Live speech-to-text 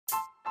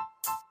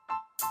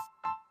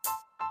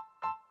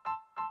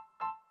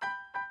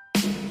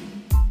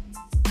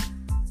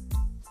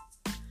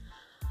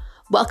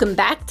Welcome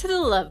back to the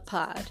Love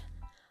Pod.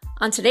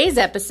 On today's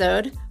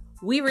episode,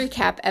 we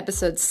recap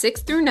episodes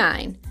 6 through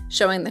 9,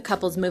 showing the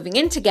couples moving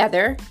in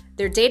together,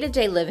 their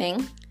day-to-day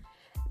living,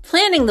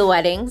 planning the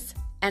weddings,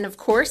 and of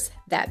course,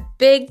 that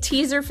big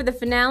teaser for the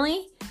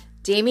finale,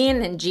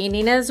 Damien and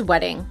Giannina's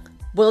wedding.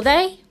 Will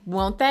they?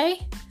 Won't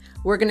they?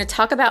 We're going to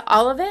talk about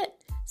all of it,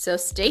 so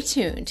stay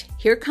tuned.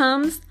 Here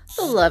comes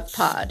the Love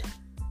Pod.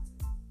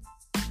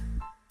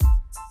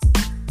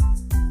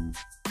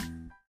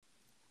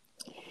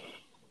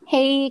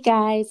 Hey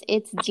guys,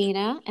 it's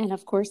Gina, and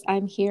of course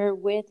I'm here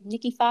with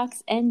Nikki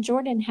Fox and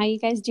Jordan. How you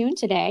guys doing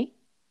today?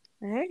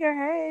 Hey girl,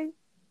 hey.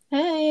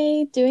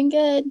 Hey, doing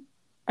good.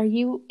 Are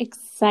you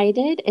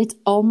excited? It's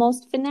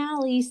almost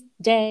finale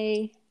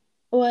day.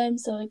 Oh, I'm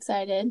so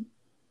excited.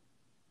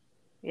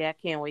 Yeah, I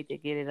can't wait to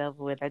get it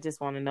over with. I just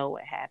want to know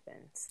what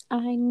happens.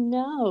 I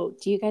know.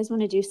 Do you guys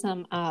want to do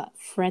some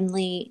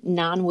friendly,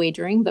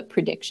 non-wagering, but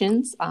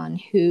predictions on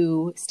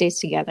who stays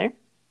together?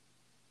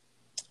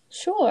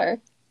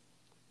 Sure.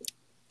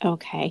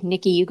 Okay,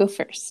 Nikki, you go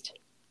first.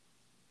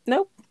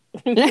 Nope.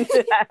 Do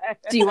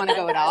you want to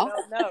go at all?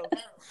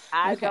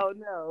 I don't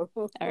know.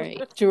 All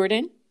right,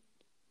 Jordan?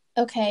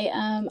 Okay,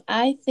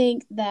 I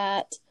think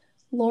that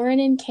Lauren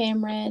and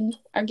Cameron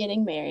are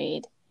getting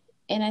married,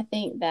 and I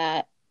think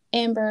that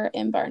Amber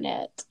and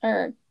Barnett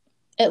are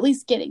at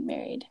least getting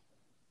married.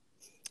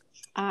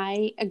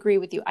 I agree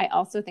with you. I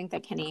also think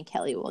that Kenny and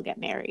Kelly will get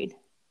married.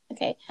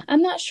 Okay,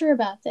 I'm not sure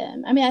about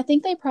them. I mean, I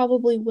think they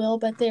probably will,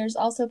 but there's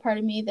also part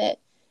of me that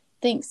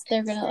thinks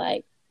they're gonna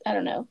I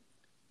don't know,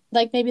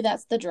 maybe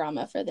that's the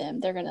drama for them.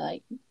 They're gonna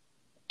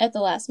at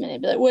the last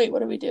minute be like, wait,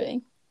 what are we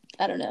doing?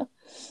 I don't know.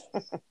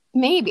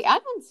 Maybe. I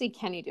don't see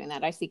Kenny doing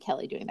that. I see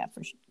Kelly doing that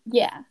for sure.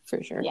 Yeah,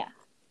 for sure. Yeah.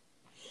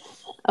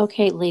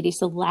 Okay, ladies.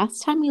 So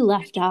last time we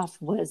left off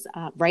was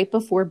right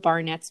before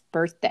Barnett's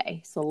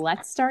birthday. So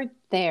let's start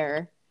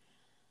there.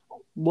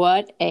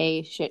 What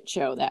a shit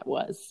show that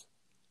was.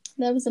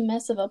 That was a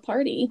mess of a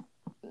party.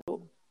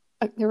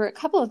 There were a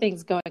couple of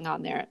things going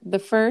on there. The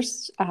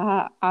first,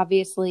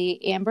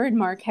 obviously, Amber and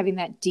Mark having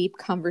that deep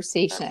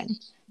conversation.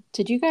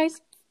 Did you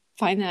guys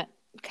find that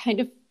kind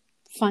of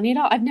funny at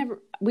all?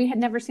 We had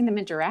never seen them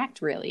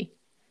interact, really.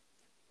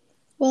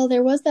 Well,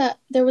 there was the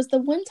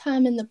one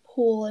time in the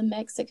pool in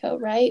Mexico,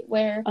 right?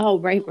 Where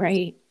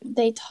right.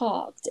 They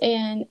talked,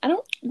 and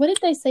what did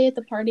they say at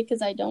the party?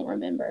 Because I don't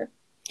remember.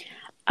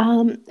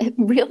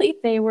 Really,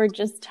 they were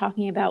just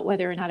talking about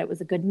whether or not it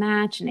was a good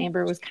match, and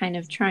Amber was kind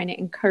of trying to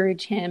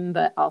encourage him,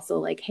 but also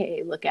like,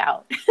 hey, look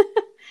out.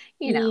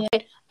 Yeah.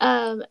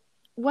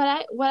 What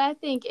I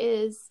think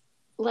is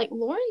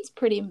Lauren's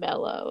pretty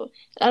mellow.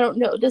 I don't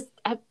know,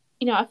 I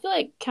feel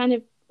like kind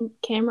of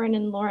Cameron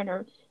and Lauren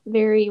are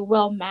very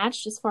well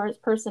matched as far as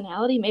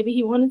personality. Maybe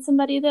he wanted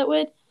somebody that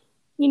would,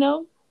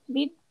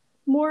 be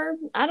more,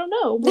 I don't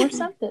know, more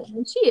something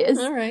than she is.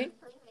 All right.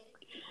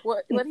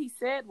 What he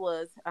said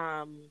was,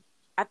 I'm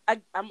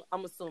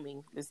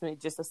assuming,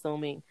 just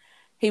assuming,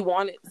 he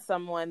wanted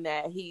someone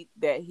that he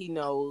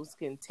knows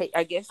can take,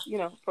 I guess,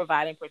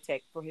 provide and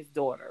protect for his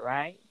daughter,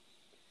 right?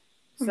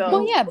 So,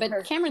 well, yeah,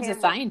 but Cameron's a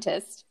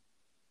scientist.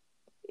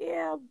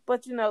 Yeah,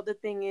 but the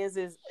thing is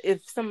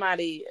if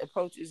somebody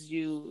approaches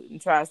you and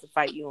tries to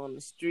fight you on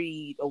the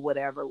street or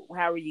whatever,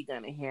 how are you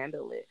going to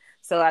handle it?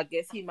 So I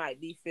guess he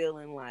might be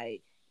feeling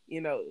like,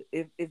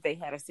 if they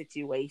had a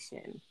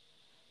situation.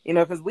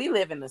 Because we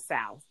live in the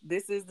South.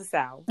 This is the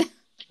South.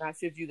 Not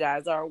sure if you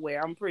guys are aware.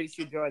 I'm pretty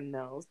sure Jordan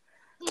knows.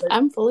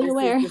 I'm fully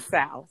aware. This is the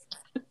South.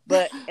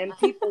 And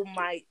people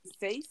might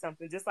say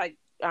something, just like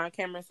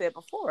Cameron said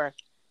before.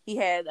 He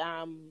had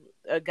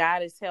a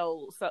guy to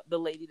tell the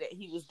lady that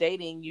he was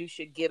dating, you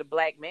should get a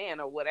black man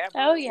or whatever.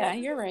 Oh, yeah,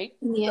 you're right.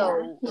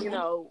 Yeah.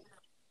 So,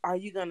 are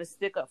you going to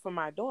stick up for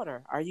my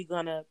daughter? Are you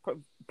going to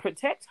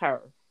protect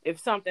her if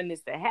something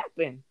is to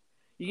happen?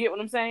 You get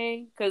what I'm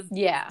saying? Because,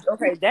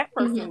 okay, that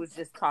person was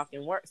just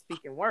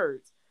speaking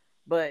words,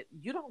 but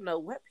you don't know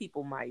what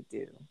people might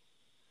do.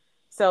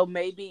 So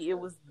maybe it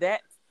was that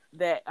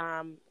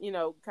kind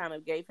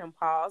of gave him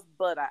pause.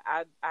 But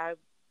I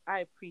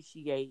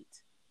appreciate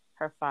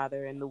her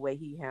father and the way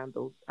he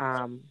handled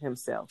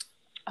himself.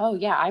 Oh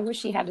yeah, I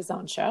wish he had his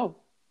own show.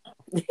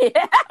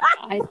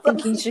 I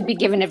think he should be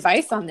giving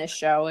advice on this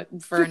show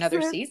for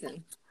another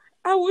season.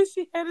 I wish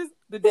he had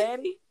the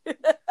daddy.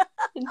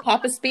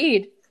 Papa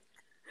Speed.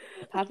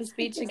 Papa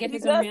Speed should get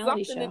his own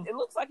reality show. It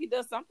looks like he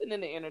does something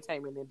in the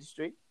entertainment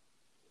industry.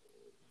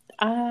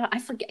 I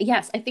forget.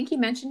 Yes, I think he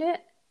mentioned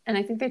it, and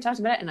I think they talked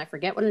about it, and I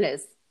forget what it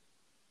is.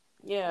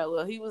 Yeah,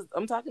 well,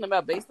 I'm talking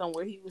about based on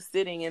where he was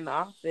sitting in the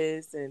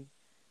office and,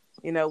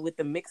 with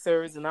the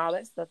mixers and all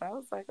that stuff. I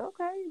was like,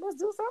 okay, let's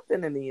do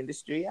something in the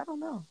industry. I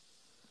don't know.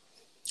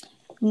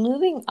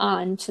 Moving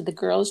on to the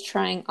girls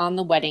trying on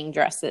the wedding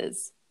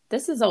dresses.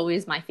 This is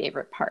always my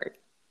favorite part.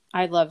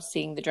 I love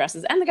seeing the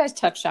dresses, and the guys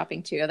tuck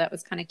shopping too. That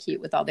was kind of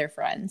cute with all their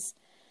friends.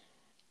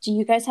 Do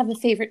you guys have a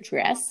favorite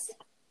dress?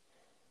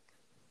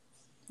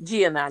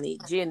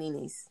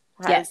 Giannini's.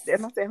 Yes.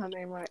 Am I saying her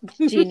name right?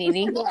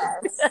 Giannini.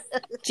 Yes.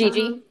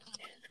 Gigi.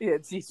 Yeah,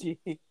 Gigi.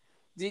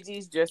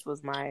 Gigi's dress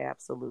was my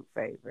absolute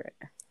favorite.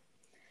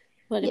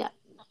 What? Yeah.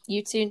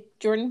 You too,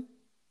 Jordan?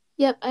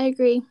 Yep, I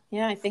agree.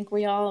 Yeah, I think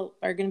we all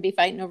are going to be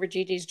fighting over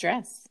Gigi's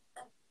dress.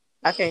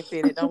 I can't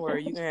fit it. Don't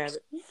worry, you can have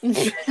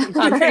it.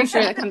 I'm pretty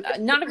sure that comes.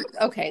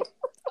 Okay.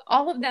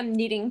 All of them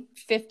needing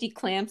 50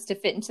 clamps to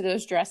fit into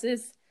those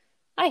dresses.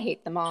 I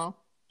hate them all.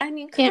 I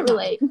mean, can't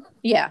relate.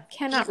 Yeah,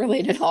 cannot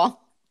relate at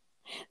all.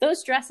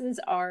 Those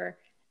dresses are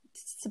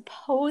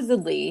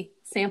supposedly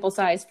sample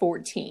size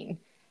 14.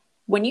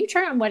 When you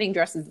try on wedding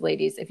dresses,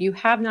 ladies, if you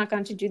have not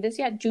gone to do this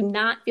yet, do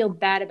not feel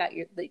bad about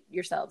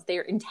yourselves. They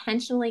are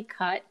intentionally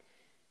cut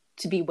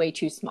to be way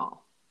too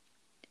small.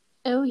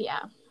 Oh,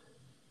 yeah.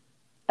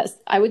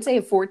 I would say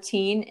a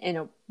 14 in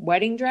a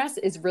wedding dress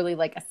is really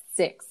like a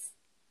 6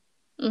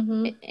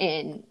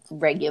 in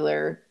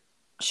regular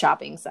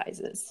shopping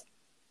sizes.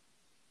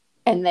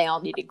 And they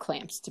all needed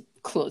clamps to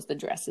close the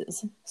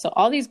dresses. So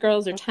all these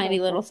girls are tiny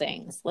little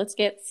things. Let's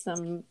get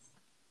some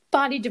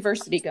body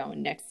diversity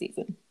going next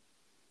season.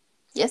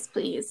 Yes,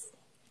 please.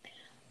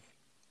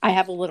 I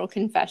have a little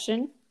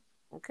confession.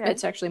 Okay.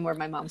 It's actually more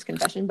my mom's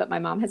confession, but my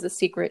mom has a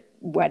secret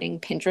wedding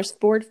Pinterest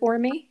board for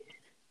me.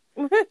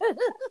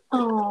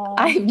 Oh,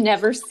 I've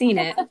never seen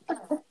it.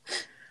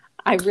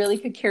 I really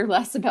could care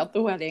less about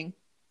the wedding.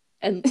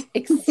 And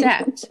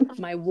except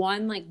my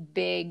one like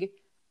big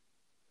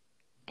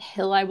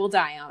hill I will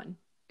die on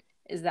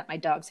is that my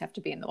dogs have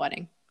to be in the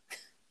wedding.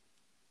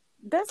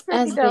 That's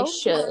pretty as dope. they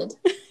should.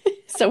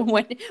 So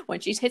when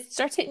she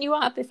starts hitting you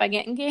up, if I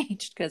get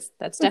engaged, because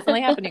that's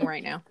definitely happening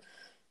right now,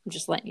 I'm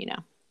just letting you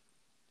know.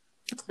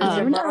 Does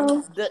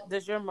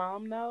your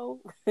mom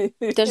know?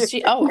 Does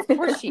she? Oh, of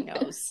course she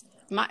knows.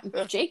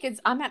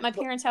 I'm at my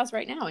parents' house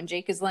right now, and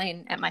Jake is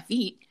laying at my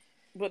feet.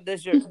 But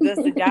does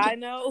the guy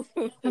know?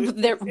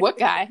 What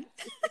guy?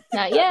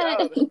 Not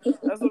yet.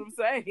 That's what I'm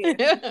saying.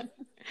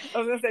 I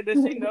was gonna say,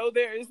 does she know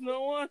there is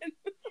no one?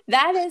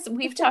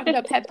 We've talked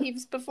about pet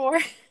peeves before.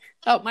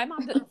 Oh, my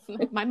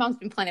mom's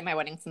been planning my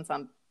wedding since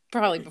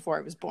probably before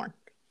I was born.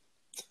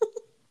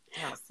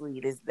 How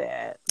sweet is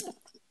that?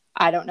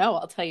 I don't know.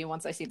 I'll tell you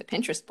once I see the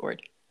Pinterest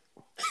board.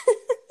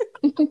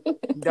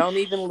 Don't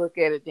even look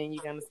at it, then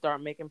you're gonna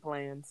start making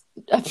plans.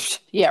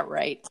 Yeah,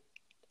 right.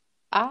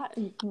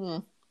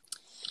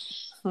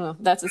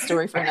 That's a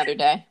story for another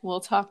day. We'll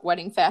talk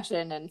wedding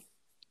fashion and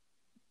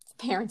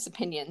parents'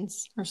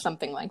 opinions or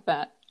something like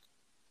that.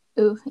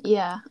 Ooh,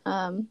 yeah.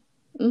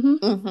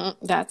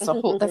 That's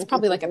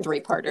probably like a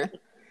 3-parter.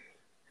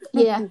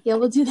 Yeah,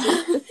 we'll do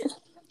that.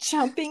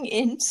 Jumping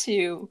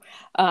into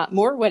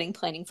more wedding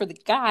planning for the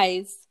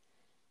guys.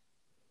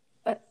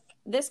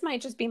 This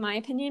might just be my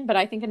opinion, but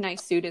I think a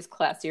nice suit is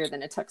classier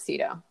than a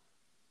tuxedo.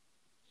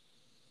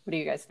 What do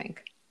you guys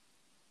think?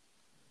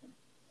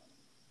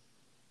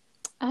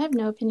 I have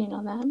no opinion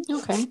on that.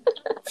 Okay.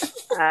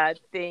 I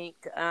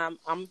think I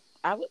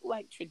would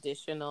like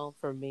traditional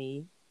for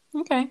me.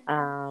 Okay.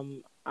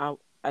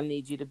 I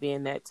need you to be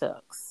in that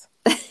tux.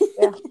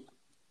 Yeah.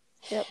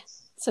 Yep.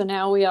 So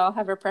now we all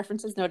have our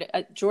preferences noted.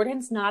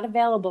 Jordan's not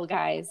available,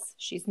 guys.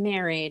 She's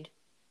married.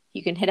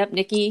 You can hit up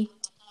Nikki.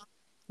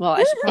 Well,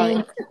 I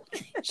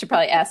should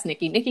probably ask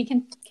Nikki. Nikki,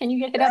 can you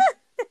get hit up?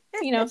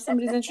 If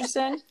somebody's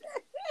interested.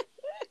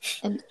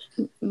 And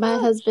my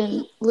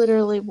husband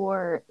literally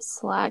wore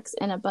slacks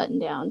and a button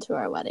down to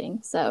our wedding.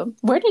 So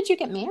where did you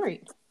get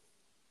married?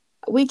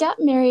 We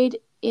got married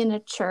in a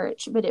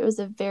church, but it was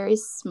a very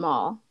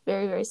small,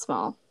 very, very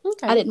small.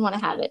 Okay. I didn't want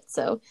to have it.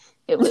 So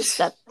it was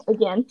that,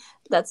 again,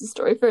 that's a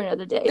story for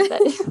another day.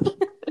 But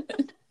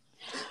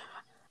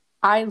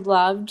I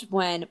loved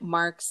when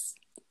Mark's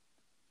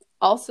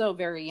also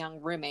very young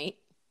roommate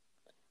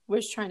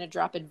was trying to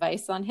drop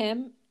advice on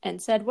him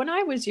and said, when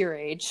I was your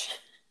age,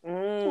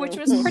 which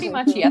was pretty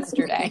much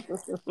yesterday.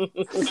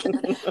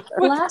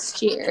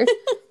 Last year.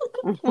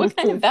 What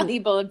kind of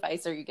valuable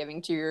advice are you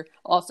giving to your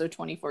also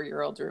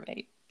 24-year-old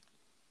roommate?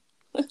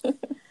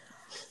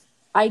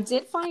 I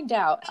did find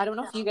out, I don't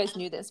know if you guys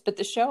knew this, but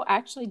the show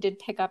actually did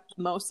pick up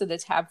most of the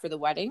tab for the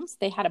weddings.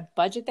 They had a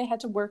budget they had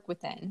to work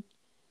within.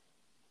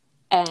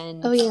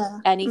 And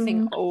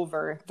anything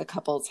over the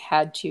couples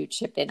had to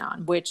chip in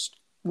on, which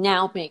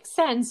now makes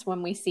sense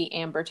when we see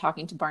Amber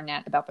talking to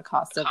Barnett about the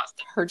cost of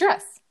her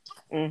dress.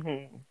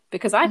 Mm-hmm.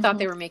 Because I thought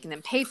they were making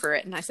them pay for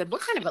it. And I said,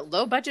 what kind of a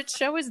low budget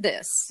show is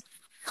this?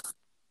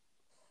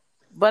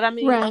 But I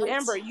mean,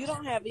 Amber, you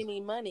don't have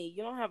any money.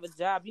 You don't have a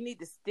job. You need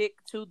to stick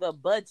to the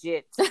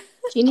budget.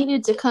 She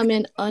needed to come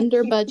in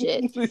under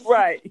budget.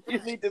 Right. You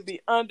need to be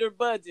under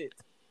budget.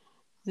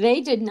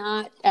 They did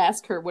not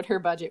ask her what her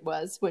budget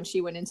was when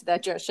she went into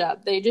that dress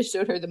shop. They just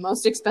showed her the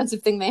most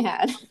expensive thing they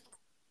had.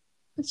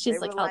 She's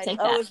like, I'll take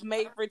that. Oh, it's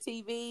made for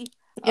TV?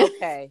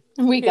 Okay.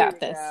 We got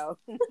this.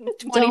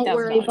 Don't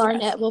worry,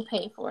 Barnett will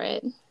pay for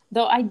it.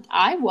 Though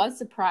I was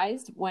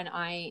surprised when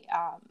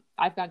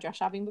I've gone dress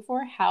shopping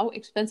before, how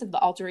expensive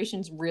the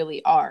alterations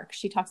really are.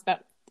 She talks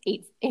about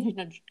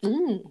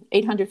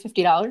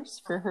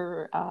 $850 for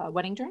her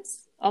wedding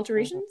dress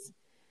alterations.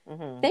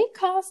 Mm-hmm. They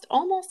cost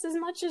almost as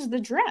much as the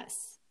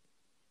dress.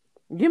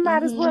 You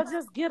might as well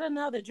just get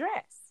another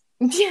dress.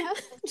 Yeah,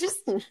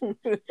 just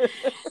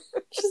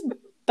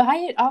buy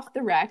it off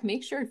the rack,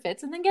 make sure it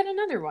fits, and then get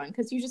another one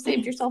because you just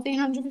saved yourself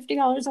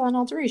 $850 on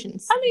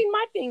alterations. I mean,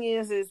 my thing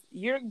is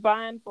you're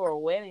buying for a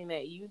wedding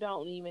that you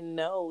don't even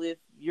know if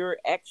you're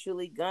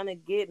actually gonna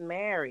get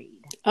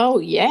married. Oh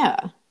yeah,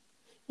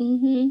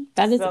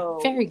 that is a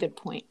very good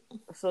point.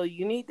 So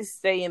you need to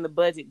stay in the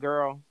budget,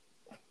 girl.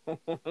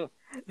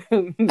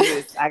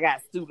 I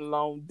got student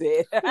loan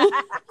debt.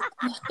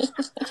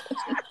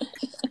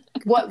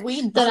 What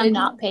I'm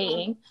not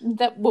paying.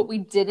 What we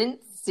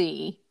didn't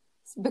see,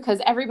 because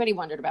everybody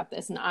wondered about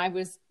this, and I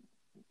was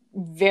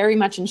very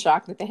much in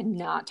shock that they had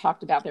not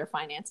talked about their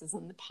finances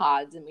in the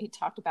pods, and we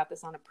talked about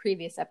this on a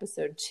previous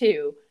episode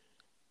too.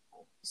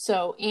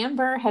 So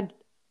Amber had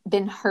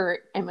been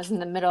hurt and was in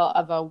the middle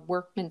of a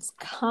workman's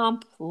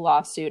comp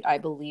lawsuit, I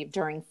believe,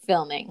 during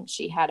filming.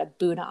 She had a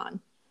boot on,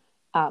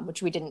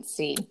 which we didn't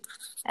see,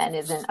 and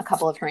is in a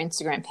couple of her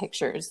Instagram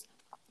pictures.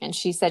 And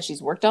she said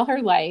she's worked all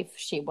her life.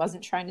 She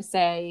wasn't trying to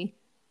say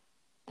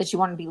that she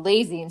wanted to be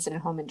lazy and sit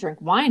at home and drink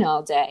wine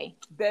all day,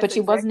 but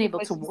she wasn't able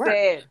to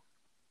work.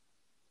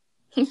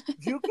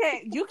 You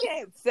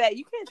can't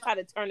try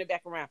to turn it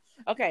back around.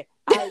 Okay,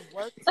 I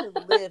work to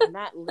live,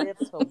 not live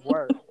to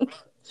work.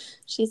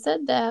 She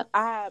said that.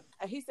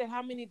 He said,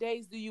 how many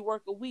days do you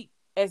work a week?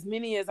 As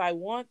many as I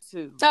want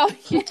to. Oh,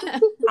 yeah.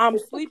 I'm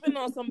sleeping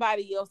on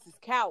somebody else's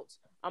couch.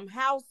 I'm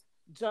house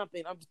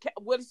jumping.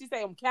 What did she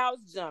say? I'm couch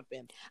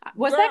jumping.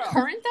 Was that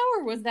current though,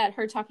 or was that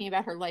her talking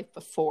about her life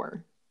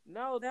before?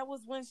 No, that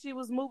was when she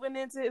was moving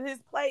into his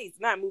place.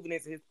 Not moving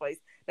into his place.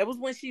 That was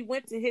when she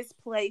went to his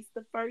place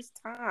the first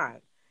time,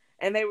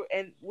 and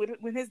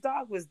when his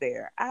dog was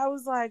there. I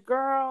was like,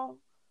 "Girl,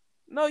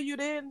 no, you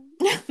didn't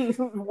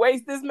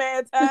waste this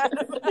man's time."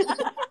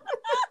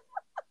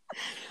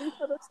 You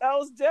could have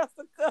chose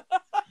Jessica.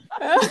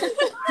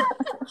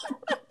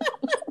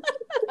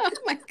 Oh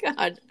my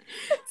God.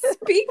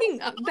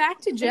 Speaking of, back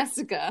to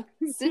Jessica,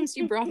 since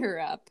you brought her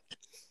up,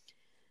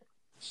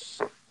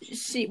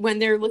 when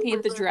they're looking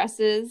at the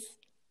dresses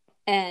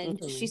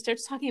and she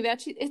starts talking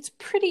about it's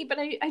pretty, but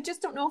I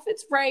just don't know if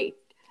it's right.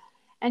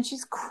 And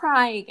she's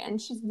crying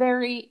and she's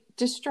very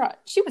distraught.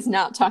 She was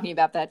not talking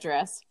about that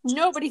dress.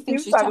 Nobody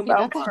thinks she's talking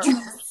about that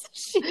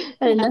dress. It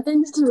had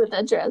nothing to do with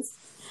that dress.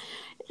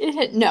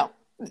 No,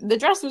 the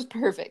dress was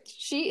perfect.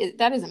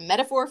 That is a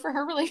metaphor for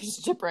her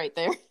relationship right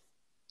there.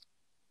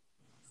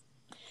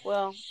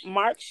 Well,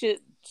 Mark should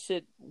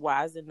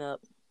wisen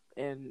up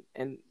and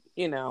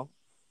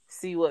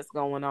see what's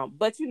going on.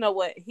 But you know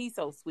what? He's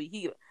so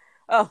sweet.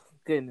 Oh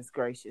goodness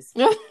gracious!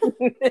 I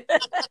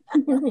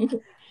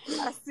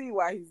see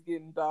why he's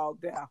getting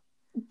dogged out.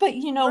 But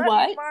you know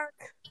what?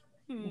 Mark?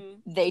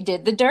 They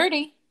did the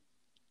dirty.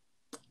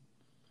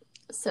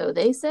 So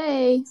they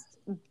say.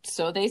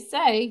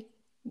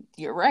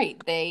 You're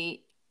right.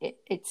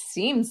 It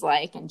seems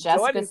like, and Jessica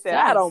Jordan said,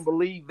 "I don't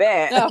believe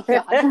that." Oh,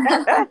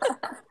 God.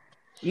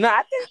 No,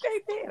 I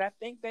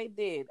think they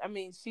did. I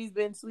mean, she's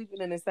been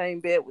sleeping in the same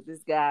bed with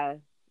this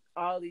guy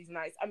all these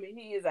nights. I mean,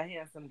 he is a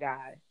handsome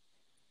guy.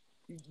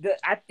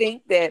 I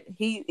think that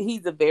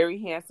he's a very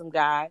handsome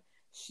guy.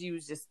 She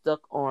was just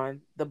stuck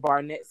on the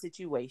Barnett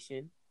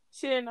situation.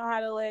 She didn't know how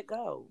to let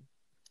go.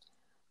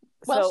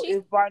 Well,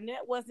 if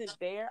Barnett wasn't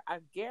there, I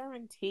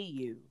guarantee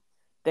you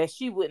that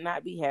she would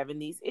not be having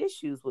these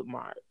issues with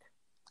Mark.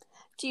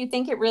 Do you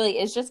think it really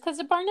is just because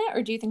of Barnett,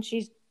 or do you think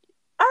she's...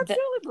 I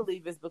truly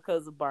believe it's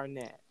because of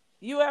Barnett.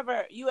 You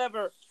ever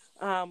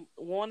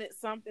wanted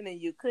something and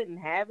you couldn't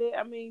have it?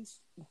 I mean,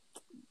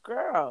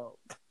 girl.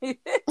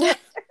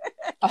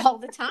 All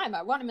the time.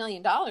 I want $1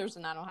 million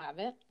and I don't have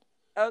it.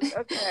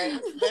 Okay,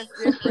 that's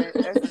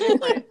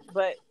different.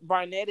 But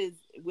Barnett is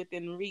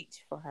within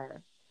reach for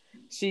her.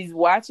 She's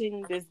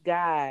watching this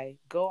guy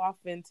go off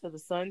into the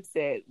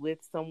sunset with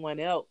someone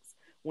else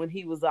when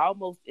he was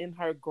almost in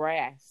her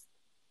grasp.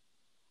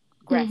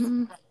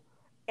 Mm-hmm.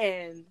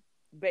 And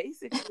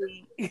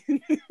basically,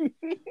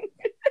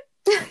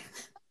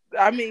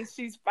 I mean,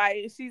 she's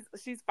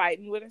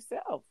fighting with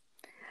herself.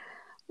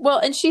 Well,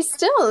 and she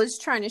still is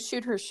trying to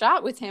shoot her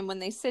shot with him when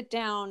they sit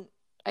down.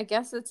 I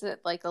guess it's at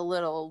like a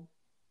little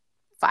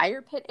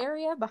fire pit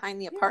area behind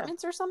the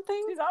apartments or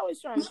something. She's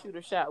always trying to shoot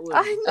her shot with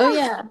him. Oh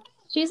yeah,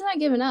 she's not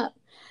giving up.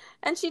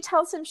 And she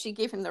tells him she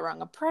gave him the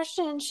wrong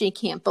impression. She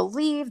can't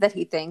believe that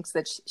he thinks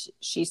that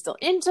she's still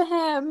into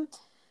him.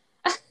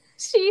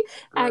 She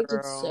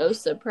acted so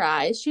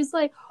surprised. She's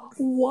like,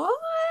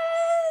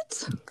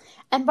 what?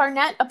 And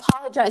Barnett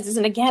apologizes.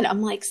 And again,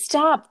 I'm like,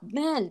 stop,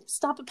 men.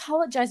 Stop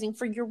apologizing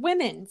for your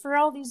women, for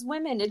all these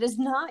women. It is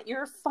not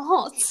your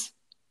fault.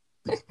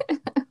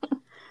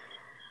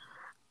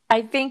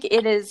 I think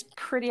it is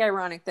pretty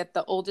ironic that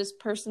the oldest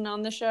person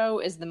on the show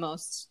is the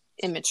most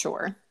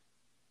immature.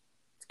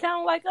 It's kind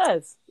of like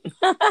us.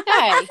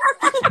 Hey.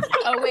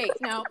 Oh,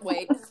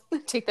 wait.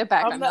 Take that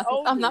back. I'm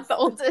not the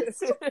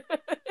oldest.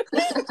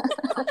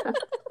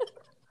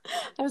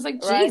 I was like,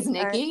 geez, right?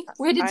 Nikki,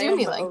 way to do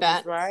me like oldest,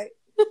 that. Right?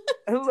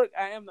 Look,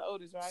 I am the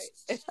oldest,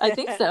 right? I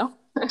think so.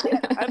 Yeah,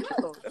 I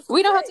know.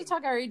 We don't have to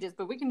talk our ages,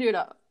 but we can do it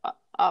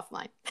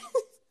offline.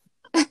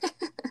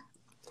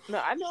 No,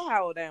 I know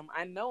how old I am.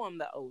 I know I'm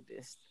the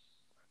oldest.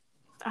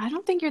 I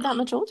don't think you're that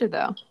much older,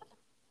 though.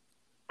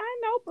 I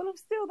know, but I'm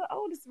still the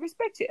oldest.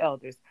 Respect your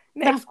elders.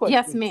 Next question.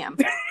 Yes, ma'am.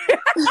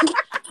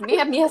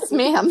 Ma'am, yes,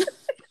 ma'am.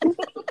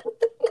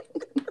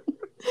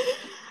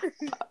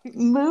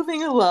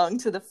 Moving along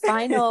to the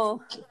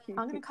final, I'm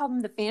going to call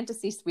them the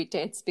fantasy suite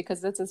dates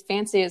because that's as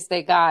fancy as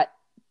they got.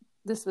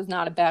 This was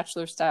not a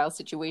bachelor style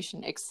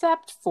situation,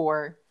 except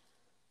for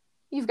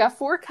you've got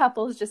 4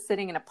 couples just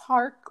sitting in a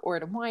park or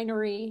at a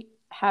winery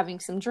having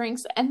some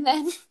drinks, and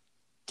then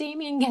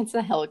Damien gets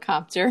a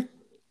helicopter.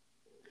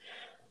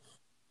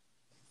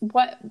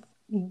 What?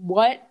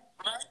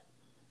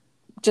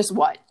 Just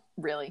what,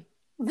 really?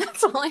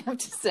 That's all I have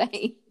to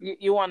say.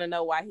 You want to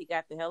know why he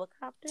got the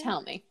helicopter?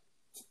 Tell me.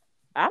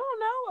 I don't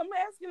know. I'm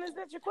asking, is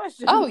that your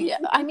question? Oh, yeah.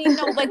 I mean,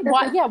 no, like,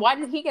 why? Yeah, why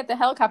did he get the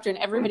helicopter and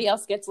everybody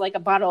else gets like a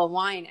bottle of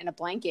wine and a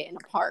blanket in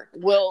a park?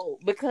 Well,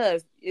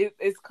 because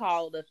it's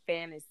called a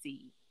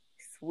fantasy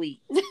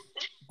suite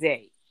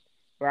date,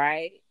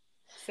 right?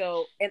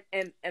 So,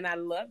 and I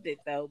loved it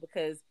though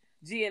because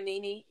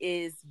Giannini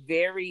is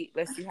very,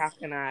 let's see, how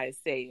can I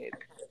say it?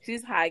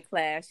 She's high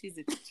class. She's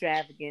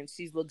extravagant.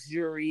 She's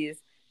luxurious.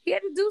 He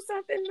had to do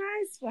something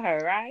nice for her,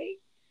 right?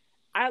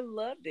 I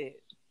loved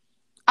it.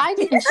 I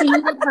did. She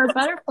needed her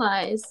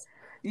butterflies.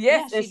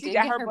 Yes, and she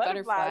got her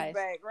butterflies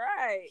back,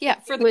 right? Yeah,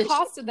 for the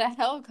cost of the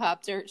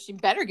helicopter, she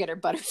better get her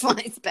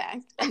butterflies back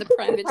and the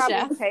private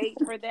chef. Paid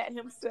for that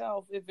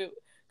himself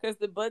because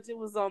the budget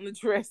was on the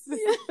dresses.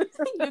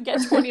 You get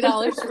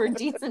 $20 for a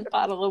decent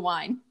bottle of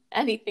wine.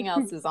 Anything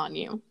else is on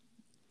you.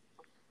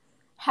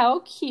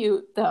 How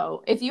cute,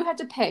 though. If you had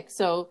to pick,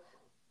 so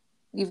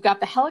you've got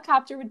the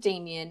helicopter with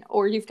Damien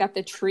or you've got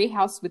the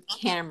treehouse with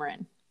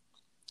Cameron.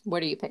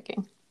 What are you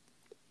picking?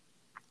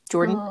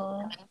 Jordan?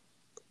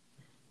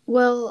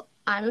 Well,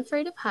 I'm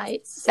afraid of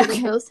heights, so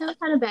they both sound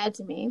kind of bad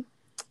to me.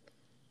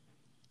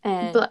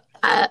 But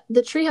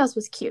the treehouse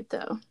was cute,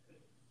 though.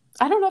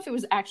 I don't know if it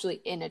was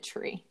actually in a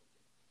tree.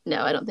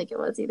 No, I don't think it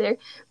was either.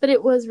 But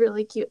it was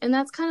really cute. And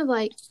that's kind of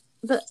like...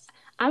 But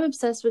I'm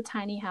obsessed with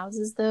tiny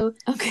houses, though.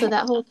 Okay. So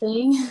that whole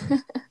thing,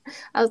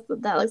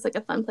 that looks like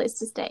a fun place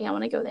to stay. I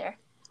want to go there.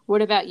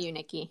 What about you,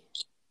 Nikki?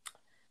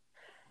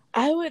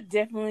 I would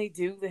definitely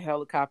do the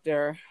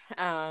helicopter.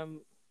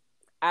 I'm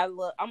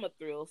a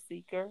thrill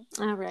seeker.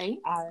 All right.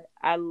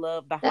 I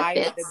love the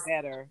higher the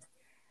better.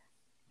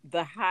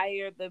 The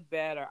higher the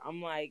better.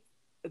 I'm like,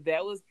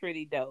 that was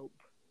pretty dope.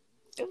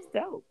 It was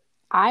dope.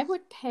 I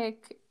would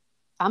pick,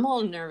 I'm a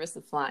little nervous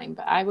of flying,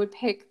 but I would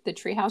pick the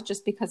treehouse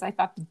just because I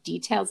thought the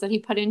details that he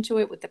put into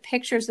it with the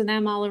pictures of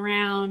them all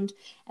around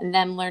and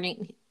them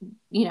learning,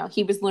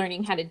 he was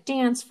learning how to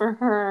dance for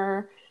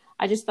her.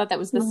 I just thought that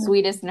was the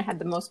sweetest and it had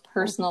the most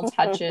personal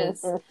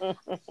touches.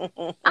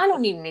 I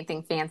don't need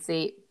anything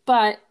fancy,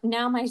 but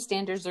now my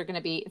standards are going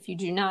to be, if you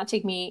do not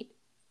take me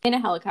in a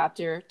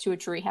helicopter to a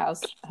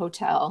treehouse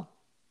hotel,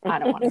 I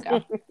don't want to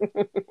go.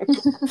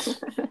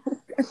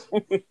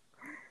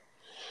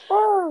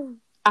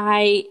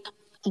 I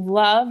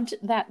loved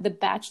that the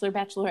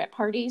bachelorette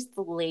parties,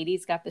 the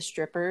ladies got the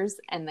strippers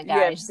and the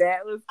guys. Yeah,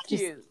 that was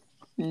cute.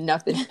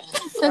 Nothing.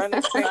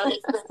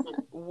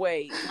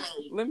 Wait,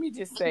 let me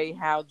just say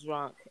how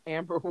drunk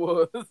Amber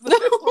was.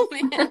 Oh,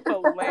 man.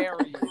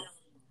 Hilarious.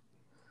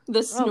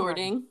 The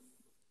snorting.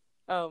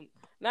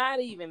 Not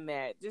even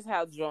that. Just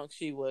how drunk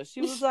she was. She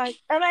was like,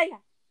 oh my God.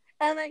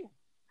 I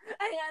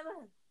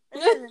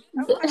was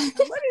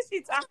like, what is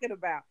she talking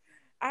about?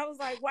 I was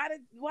like, why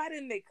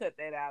didn't they cut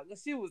that out?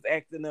 Because she was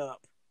acting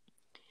up.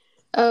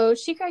 Oh,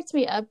 she cracked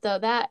me up though.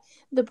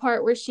 The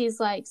part where she's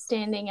like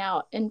standing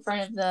in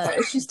front of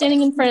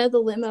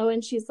the limo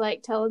and she's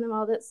like telling them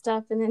all that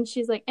stuff, and then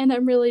she's like, and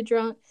I'm really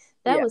drunk.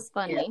 That was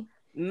funny.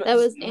 Yeah. That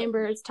was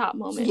Amber's top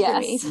moment for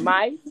me.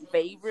 My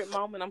favorite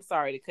moment, I'm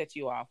sorry to cut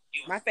you off.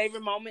 My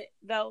favorite moment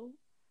though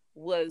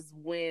was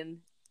when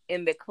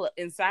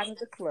inside of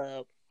the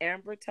club,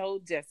 Amber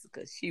told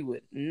Jessica she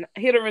would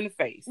hit her in the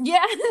face.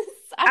 Yes.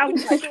 I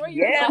was like,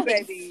 yeah,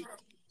 baby.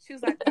 She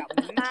was like,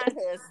 my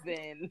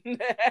husband.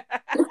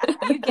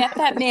 You get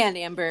that man,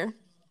 Amber.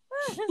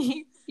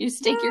 You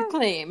stake your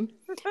claim.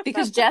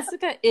 Because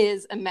Jessica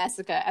is a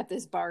Messica at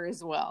this bar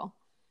as well.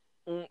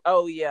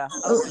 Oh, yeah.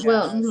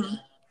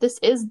 This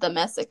is the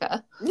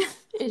Messica.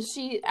 Is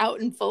she out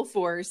in full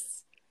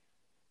force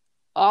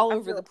all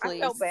over the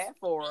place? I felt bad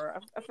for her.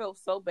 I felt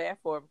so bad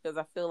for her because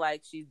I feel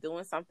like she's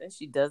doing something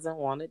she doesn't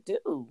want to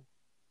do.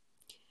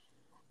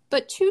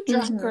 But 2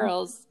 drunk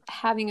girls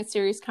having a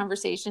serious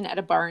conversation at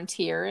a bar in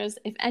tears,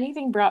 if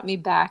anything brought me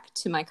back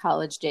to my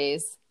college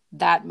days,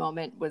 that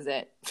moment was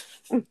it.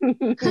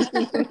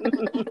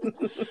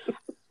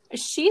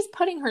 She's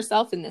putting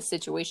herself in this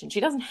situation. She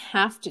doesn't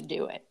have to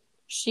do it.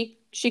 She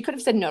could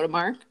have said no to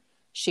Mark.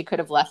 She could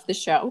have left the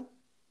show.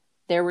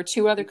 There were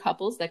 2 other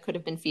couples that could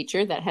have been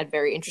featured that had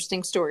very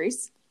interesting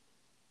stories.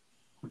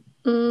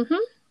 Mm-hmm.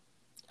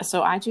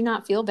 So I do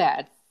not feel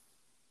bad.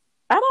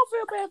 I don't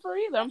feel bad for her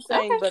either. I'm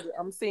saying, but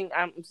I'm saying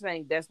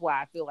that's why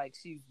I feel like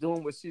she's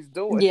doing what she's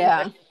doing.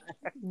 Yeah,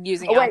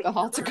 using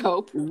alcohol to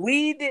cope.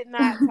 We did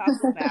not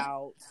talk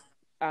about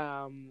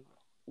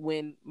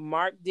when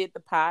Mark did the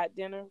pod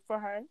dinner for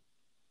her,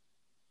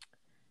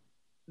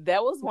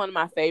 that was one of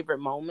my favorite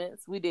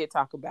moments. We did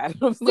talk about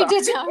it. We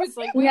did. I was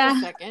like, wait a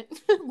second.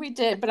 We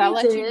did, but I'll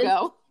let you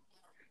go.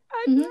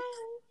 I know.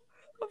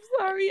 I'm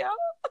sorry, y'all.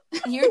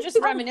 You're just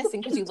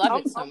reminiscing because you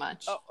love it so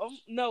much.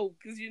 No,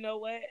 because you know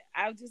what?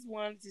 I just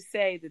wanted to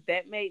say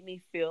that made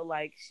me feel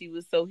like she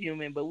was so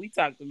human, but we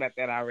talked about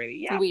that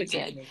already. Yeah, we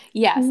did.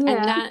 Yes, and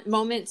that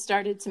moment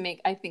started to make,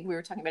 I think we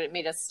were talking about it,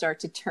 made us start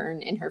to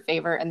turn in her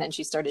favor, and then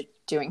she started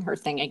doing her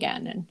thing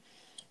again,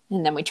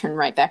 and then we turned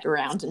right back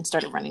around and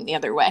started running the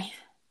other way.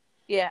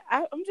 Yeah,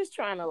 I'm just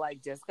trying to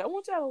like Jessica. I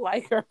want y'all to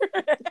like her.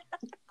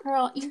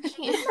 Girl, you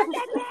can't.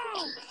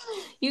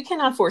 You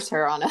cannot force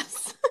her on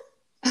us.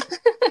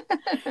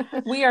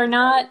 We are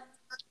not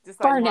just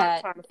like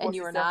Barnett, and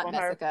you are not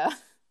Messica.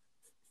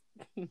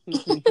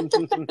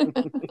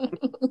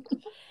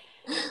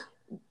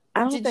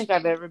 I don't think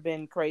I've ever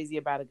been crazy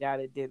about a guy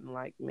that didn't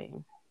like me.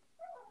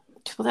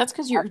 Well, that's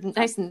because you're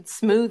nice and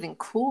smooth and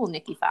cool,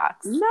 Nikki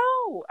Fox.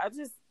 No,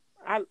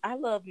 I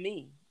love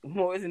me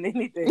more than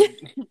anything.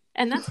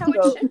 And that's how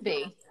it should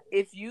be.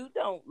 If you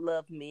don't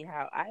love me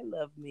how I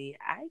love me,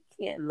 I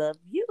can't love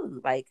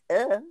you. Like,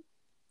 duh.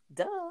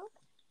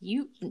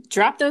 You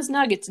drop those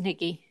nuggets,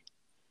 Nikki.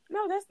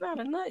 No, that's not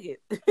a nugget.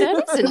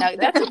 That is a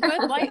nugget. That's a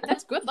good life.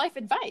 That's good life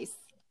advice.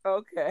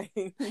 Okay.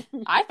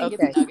 I think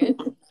it's a nugget.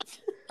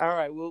 All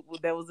right. Well,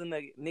 that was a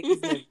nugget.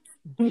 Nikki's nugget.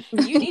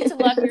 You need to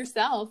love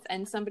yourself,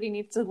 and somebody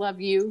needs to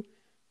love you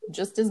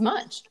just as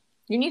much.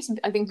 You need to,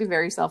 I think, be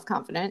very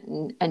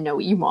self-confident and know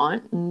what you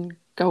want and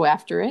go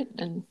after it.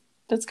 And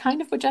that's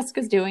kind of what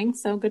Jessica's doing.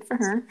 So good for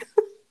her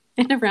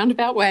in a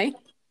roundabout way.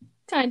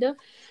 Kind of,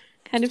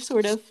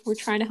 sort of. We're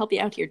trying to help you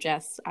out here,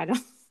 Jess. I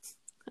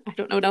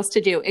don't know what else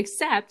to do,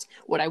 except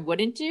what I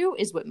wouldn't do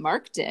is what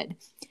Mark did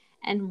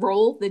and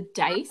roll the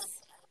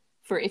dice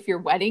for if your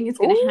wedding is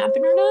going to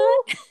happen or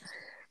not.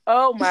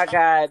 Oh my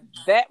God.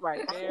 That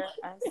right there.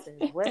 I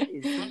said, what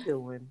is he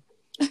doing?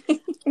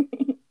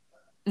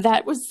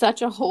 That was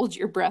such a hold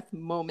your breath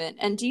moment.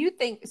 And do you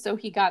think, so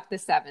he got the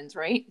 7s,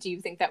 right? Do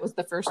you think that was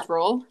the first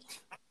roll?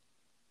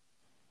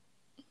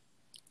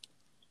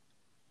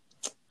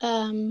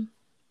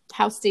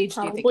 How staged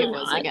do you think it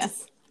was, I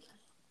guess?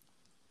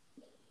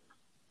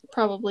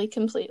 Probably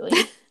completely.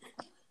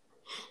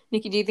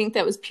 Nikki, do you think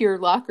that was pure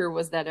luck or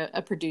was that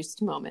a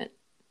produced moment?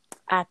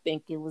 I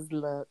think it was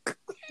luck.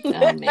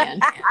 Oh, man.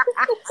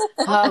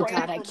 Oh,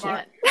 God, I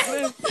can't.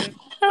 Listen,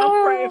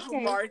 I'm praying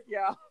for Mark,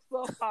 y'all.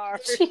 So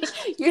hard.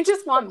 You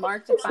just want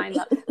Mark to find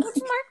love.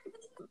 Mark,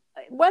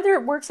 whether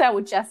it works out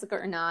with Jessica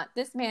or not,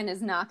 this man is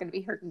not going to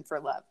be hurting for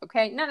love,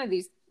 okay? None of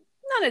these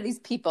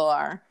people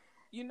are.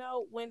 You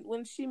know,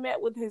 when she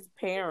met with his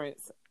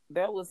parents,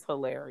 that was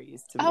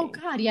hilarious to me. Oh,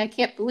 God, yeah, I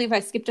can't believe I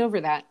skipped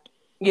over that.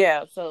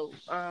 Yeah, so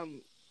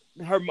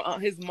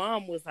his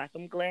mom was like,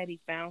 I'm glad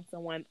he found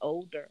someone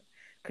older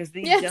because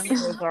these young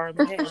girls are a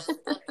mess.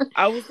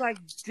 I was like,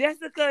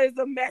 Jessica is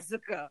a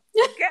messica,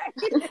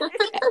 okay?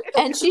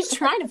 And she's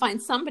trying to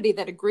find somebody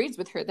that agrees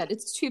with her that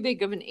it's too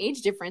big of an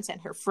age difference,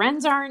 and her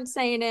friends aren't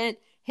saying it.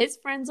 His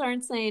friends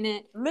aren't saying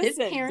it.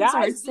 Listen, his parents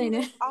aren't saying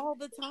it. All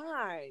the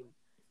time.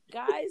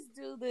 Guys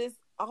do this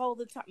all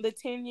the time. The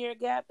 10-year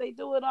gap, they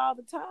do it all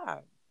the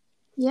time.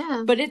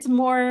 Yeah. But it's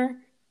more,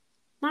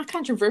 not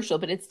controversial,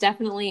 but it's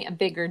definitely a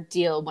bigger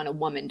deal when a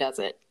woman does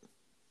it.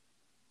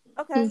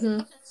 Okay.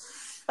 Mm-hmm.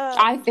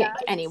 I think,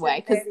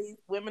 anyway. Because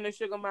women are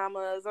sugar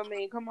mamas. I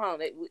mean, come on.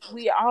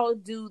 We all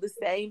do the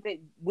same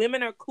thing.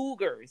 Women are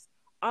cougars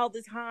all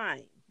the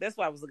time. That's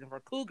why I was looking for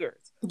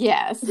cougars.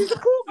 Yes. She's a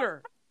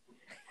cougar.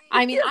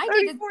 I mean, I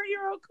dated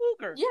 34-year-old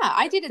cougar. Yeah,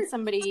 I dated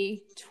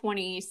somebody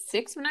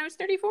 26 when I was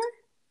 34.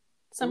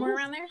 Somewhere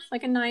around there.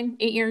 Like a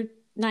 9-year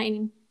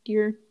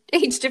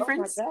age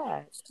difference. Oh, my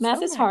God.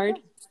 Math is hard.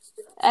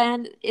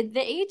 And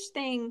the age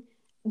thing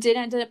did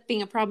end up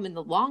being a problem in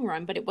the long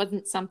run, but it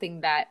wasn't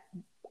something that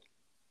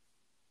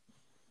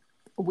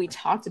we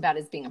talked about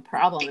as being a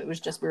problem. It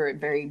was just we were at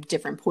very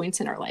different points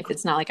in our life.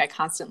 It's not like I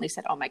constantly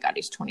said, oh my God,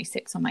 he's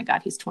 26. Oh my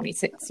God, he's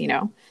 26. You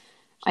know,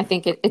 I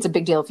think it's a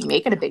big deal if you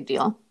make it a big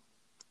deal.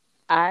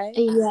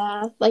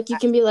 Yeah, like you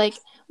can be like,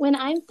 when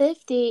I'm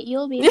 50,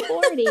 you'll be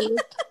 40.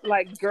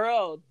 Like,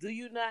 girl, do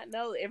you not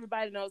know?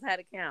 Everybody knows how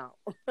to count.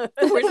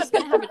 We're just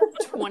going to have a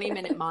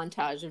 20-minute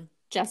montage of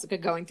Jessica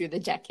going through the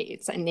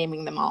decades and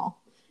naming them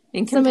all.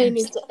 Somebody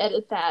needs to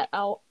edit that.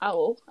 I'll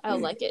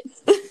like it.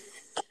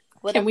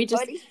 Can we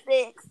just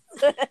 46?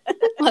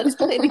 Let's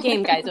play the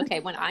game, guys.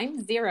 Okay, when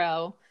I'm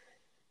 0,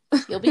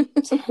 you'll be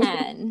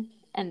 10,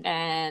 and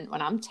then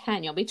when I'm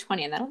 10, you'll be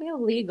 20, and that'll be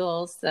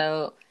illegal.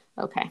 So,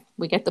 okay,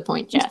 we get the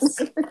point, Jess.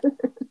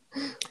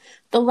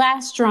 The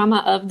last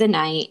drama of the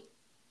night,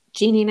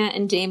 Janina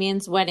and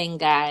Damien's wedding,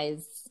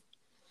 guys.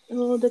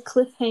 Oh, the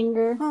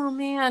cliffhanger. Oh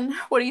man,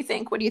 what do you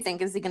think?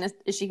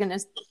 Is she gonna?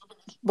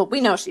 Well,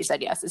 we know she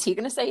said yes. Is he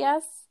gonna say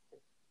yes?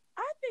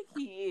 I think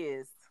he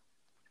is.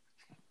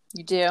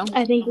 You do?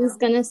 I think he's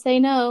gonna say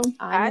no.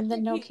 I'm in the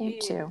no camp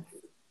too.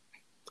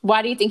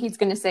 Why do you think he's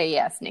gonna say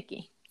yes,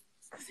 Nikki?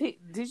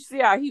 Did you see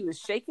how he was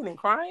shaking and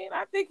crying?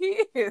 I think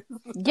he is.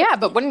 Yeah,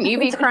 but wouldn't you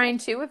be crying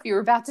too if you were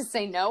about to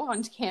say no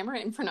on camera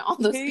in front of all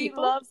those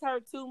people? He loves her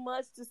too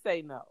much to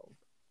say no.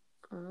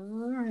 All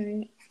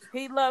right.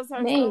 He loves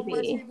her so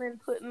much. He's been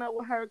putting up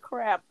with her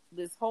crap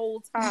this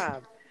whole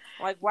time.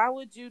 Like, why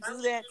would you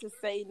do that to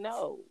say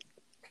no?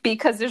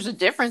 Because there's a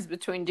difference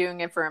between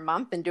doing it for a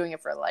month and doing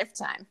it for a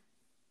lifetime.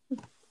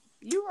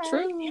 You right.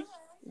 True.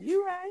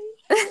 You right.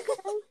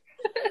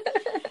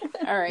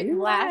 All right.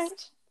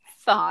 Last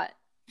thought.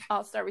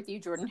 I'll start with you,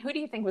 Jordan. Who do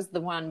you think was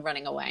the one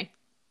running away?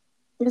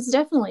 It's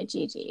definitely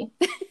Gigi.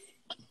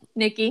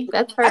 Nikki?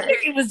 That's her. I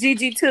think it was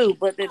Gigi too,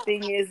 but the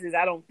thing is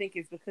I don't think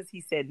it's because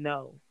he said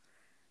no.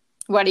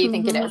 What do you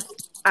think it is?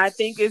 I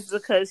think it's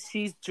because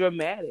she's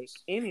dramatic.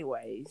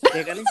 Anyways,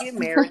 they're going to get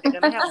married.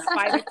 They're going to have a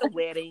fight at the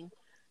wedding,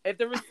 at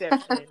the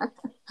reception,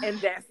 and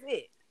that's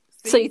it.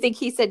 See? So you think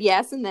he said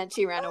yes and then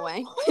she ran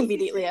away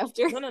immediately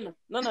after? No,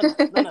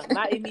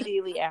 not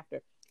immediately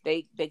after.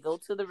 They go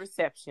to the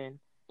reception,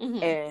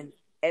 and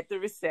at the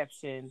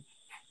reception,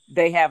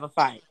 they have a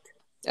fight.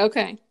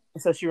 Okay.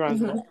 So she runs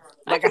away.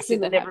 Like I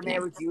should have never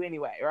married you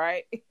anyway,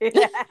 right?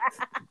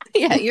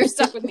 Yeah, you're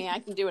stuck with me. I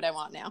can do what I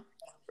want now.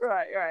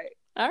 Right.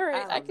 All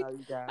right. I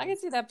can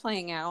see that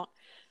playing out.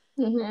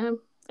 Mm-hmm.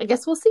 I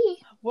guess we'll see.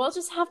 We'll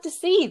just have to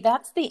see.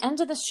 That's the end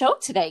of the show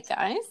today,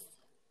 guys.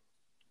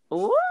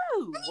 Ooh,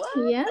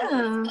 what?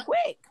 Yeah.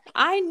 Quick.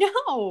 I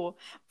know.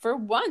 For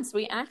once,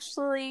 we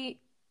actually,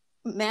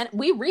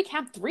 we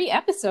recapped 3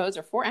 episodes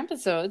or 4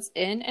 episodes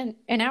in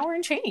an hour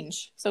and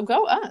change. So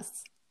go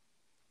us.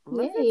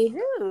 Look at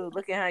you.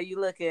 Look at how you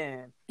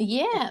looking.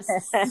 Yes.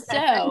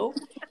 So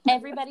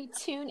everybody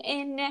tune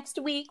in next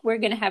week. We're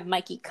going to have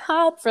Mikey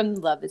Cobb from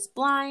Love is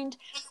Blind.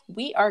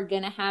 We are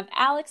going to have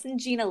Alex and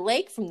Gina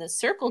Lake from The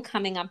Circle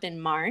coming up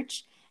in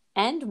March.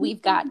 And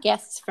we've got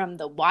guests from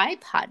the Y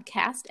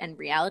Podcast and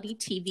Reality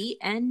TV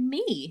and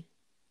me.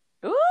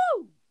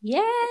 Ooh.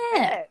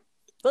 Yeah.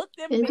 Book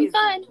them. It'll be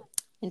fun.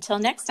 Until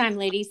next time,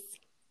 ladies.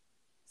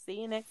 See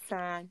you next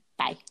time.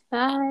 Bye.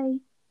 Bye.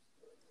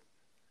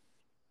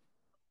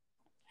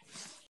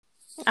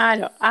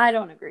 I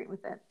don't agree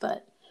with it,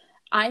 but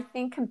I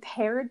think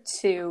compared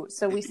to,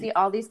 so we see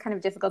all these kind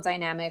of difficult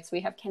dynamics.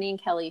 We have Kenny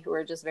and Kelly who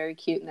are just very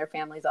cute and their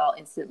families all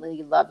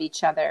instantly love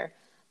each other.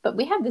 But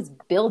we have this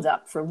build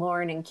up for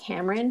Lauren and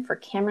Cameron, for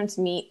Cameron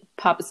to meet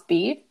Papa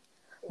Speed.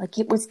 Like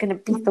it was going to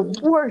be the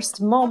worst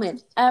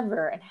moment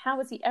ever. And how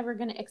was he ever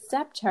going to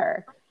accept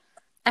her?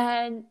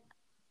 And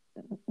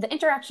the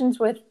interactions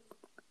with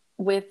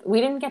we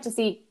didn't get to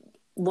see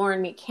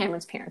Lauren meet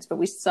Cameron's parents, but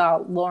we saw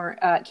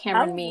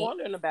Cameron meet. I was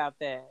wondering about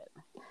that.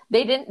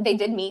 They did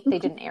meet. They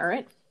didn't air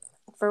it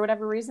for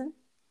whatever reason.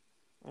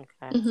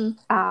 Okay.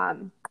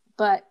 Mm-hmm.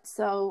 But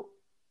so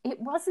it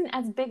wasn't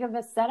as big of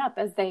a setup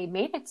as they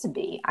made it to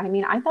be. I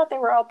mean, I thought they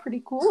were all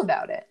pretty cool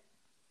about it.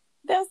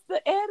 That's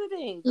the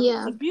editing.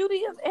 The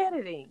beauty of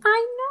editing.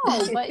 I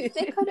know, but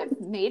they could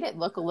have made it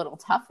look a little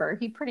tougher.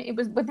 It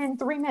was within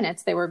 3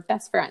 minutes they were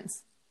best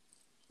friends.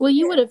 Well,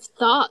 you would have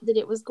thought that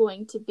it was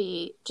going to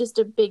be just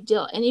a big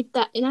deal, and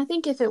I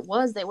think if it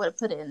was, they would have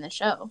put it in the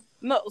show.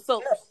 No,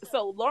 so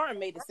Lauren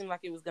made it seem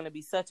like it was going to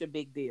be such a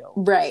big deal,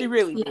 right? She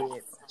really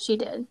did. She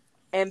did.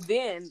 And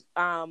then,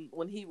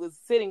 when he was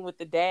sitting with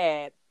the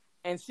dad,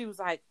 and she was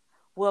like,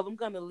 "Well, I'm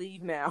going to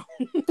leave now."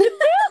 Bye.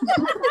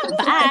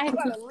 I'm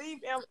going to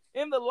leave him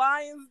in the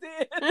lion's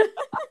den.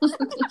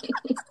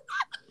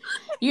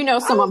 You know,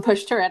 someone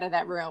pushed her out of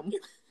that room.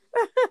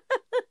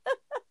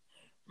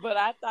 But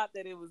I thought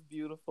that it was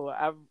beautiful.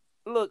 I'm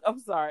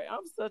sorry.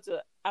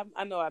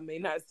 I know I may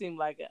not seem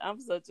like it. I'm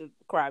such a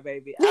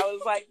crybaby. I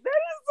was like, that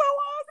is so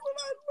awesome.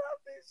 I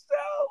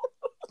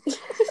love this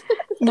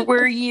show.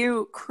 Were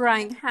you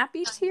crying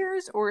happy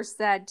tears or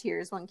sad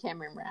tears when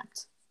Cameron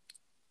rapped?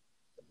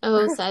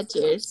 Oh, sad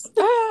tears.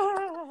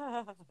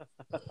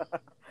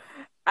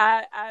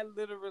 I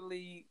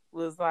literally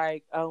was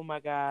like, oh my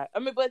God. I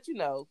mean, but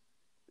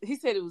he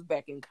said it was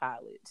back in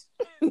college.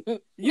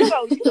 You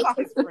saw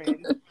his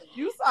friends.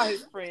 You saw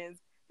his friends.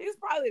 He's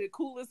probably the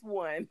coolest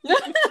one.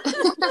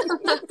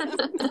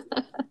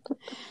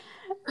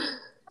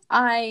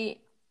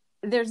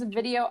 There's a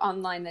video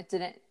online that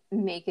didn't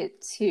make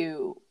it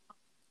to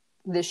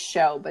the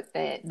show, but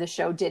the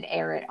show did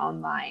air it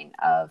online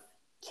of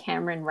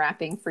Cameron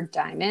rapping for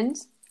Diamond.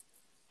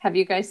 Have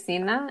you guys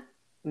seen that?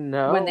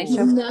 No. When they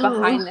show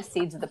behind the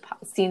scenes of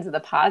the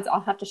pods, I'll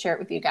have to share it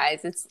with you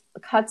guys. It's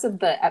cuts of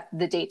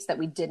the dates that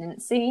we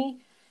didn't see,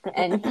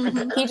 and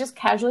he just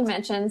casually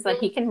mentions that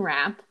he can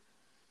rap,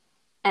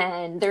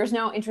 and there's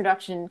no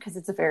introduction because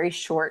it's a very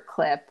short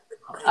clip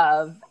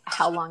of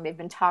how long they've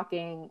been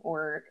talking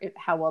or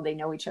how well they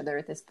know each other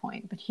at this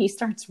point. But he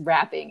starts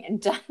rapping,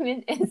 and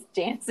Diamond is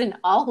dancing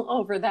all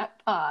over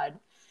that pod.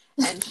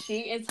 And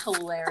she is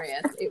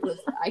hilarious.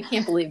 I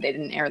can't believe they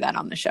didn't air that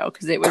on the show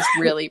because it was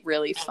really,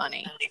 really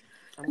funny.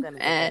 I'm gonna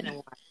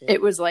and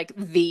it was like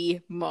the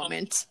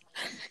moment.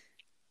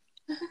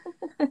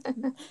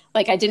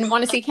 Like I didn't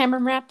want to see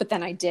Cameron rap, but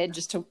then I did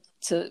just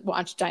to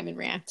watch Diamond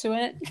react to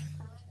it.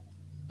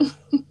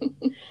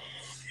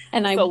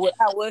 And So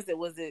how was it?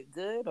 Was it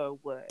good or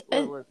what?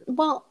 What was it?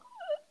 Well,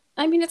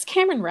 I mean, it's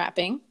Cameron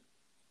rapping.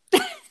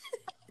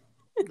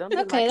 Don't do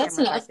okay, that's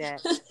enough. Like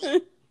that.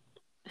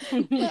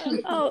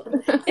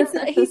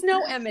 He's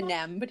no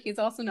Eminem, but he's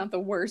also not the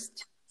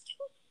worst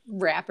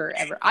rapper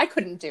ever. I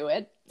couldn't do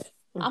it.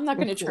 I'm not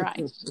going to try.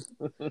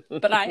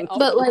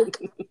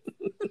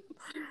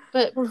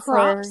 But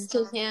props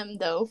to him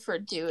though for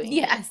doing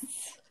it.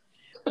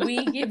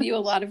 We give you a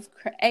lot of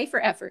A for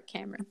effort,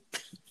 Cameron.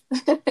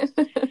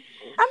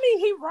 I mean,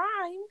 he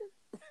rhymed.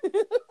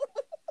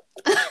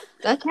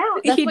 That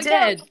counts. He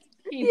did.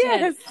 He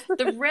did.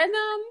 The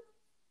rhythm,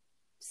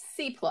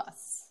 C+.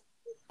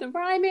 The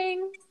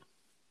rhyming,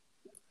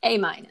 A-.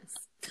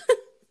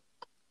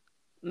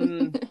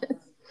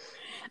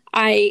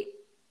 I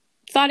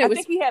thought I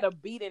think he had a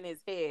beat in his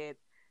head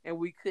and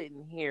we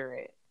couldn't hear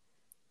it.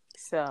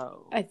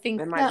 So I think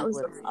that was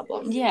the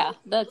problem. Yeah,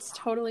 that's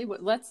totally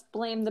what. Let's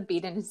blame the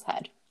beat in his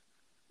head.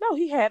 No,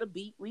 he had a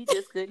beat. We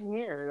just couldn't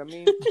hear it. I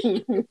mean,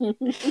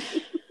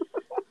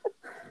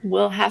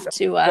 we'll have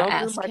to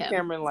ask him.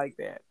 Cameron like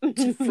that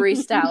to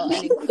freestyle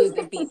and include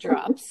the beat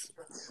drops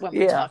when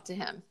we talk to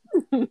him.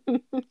 Oh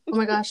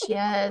my gosh,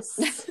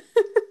 yes.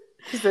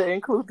 To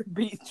include the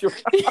beat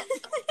drops.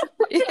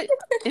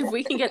 If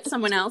we can get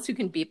someone else who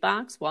can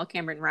beatbox while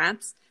Cameron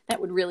raps, that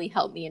would really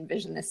help me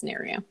envision this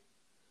scenario.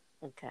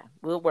 Okay,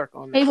 we'll work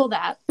on Table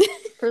that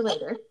for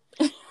later.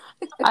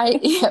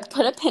 I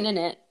put a pin in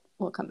it.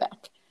 We'll come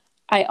back.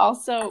 I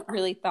also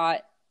really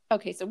thought,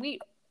 okay, so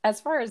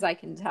as far as I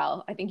can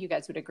tell, I think you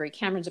guys would agree,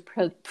 Cameron's a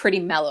pretty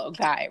mellow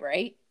guy,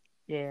 right?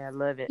 Yeah, I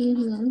love it.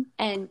 Mm-hmm.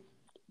 And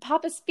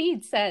Papa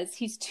Speed says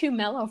he's too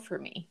mellow for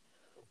me.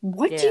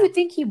 What do you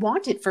think he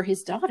wanted for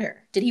his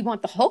daughter? Did he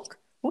want the Hulk?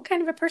 What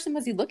kind of a person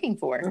was he looking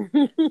for?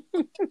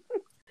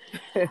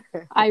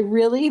 I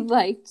really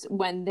liked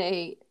when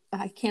I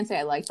can't say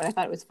I liked, but I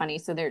thought it was funny.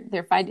 So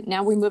they're fighting.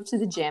 Now we move to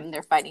the gym.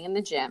 They're fighting in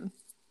the gym.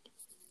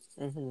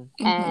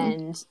 Mm-hmm.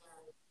 And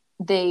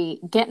they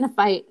get in a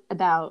fight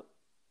about,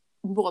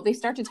 well, they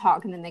start to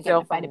talk and then they get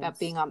in a fight about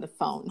being on the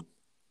phone.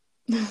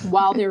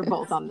 While they're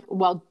both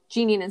while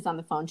Jeannie is on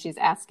the phone, she's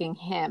asking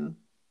him,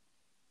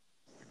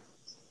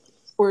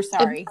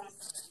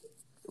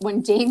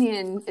 when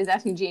Damien is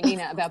asking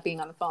Giannina about being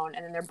on the phone,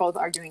 and then they're both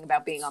arguing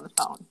about being on the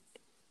phone.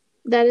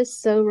 That is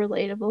so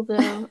relatable,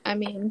 though. I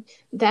mean,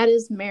 that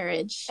is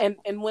marriage.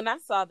 And when I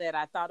saw that,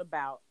 I thought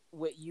about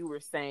what you were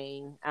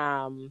saying,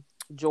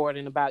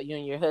 Jordan, about you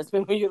and your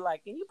husband, when you're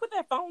like, can you put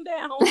that phone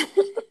down?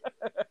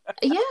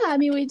 Yeah, I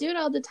mean, we do it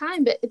all the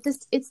time, but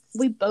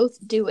we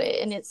both do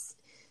it, and it's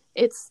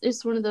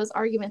just one of those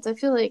arguments. I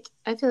feel like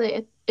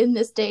in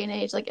this day and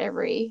age, like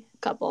every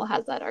couple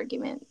has that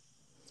argument.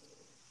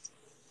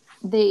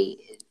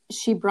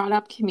 She brought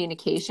up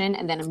communication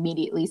and then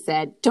immediately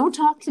said, "Don't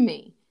talk to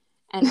me."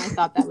 And I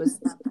thought that was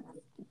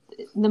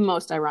the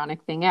most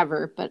ironic thing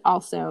ever, but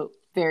also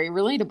very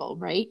relatable,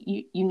 right?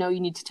 You know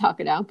you need to talk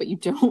it out, but you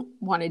don't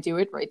want to do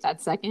it right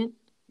that second.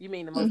 You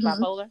mean the most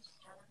bipolar?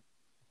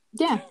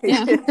 Yeah.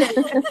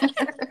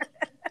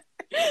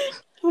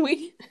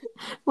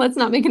 Let's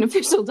not make an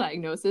official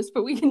diagnosis,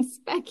 but we can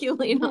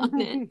speculate on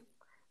it.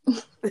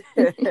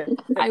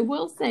 I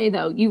will say,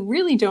 though, you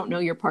really don't know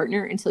your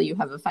partner until you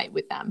have a fight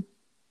with them.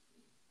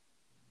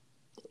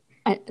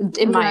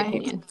 In my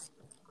opinion.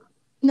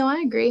 No, I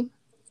agree.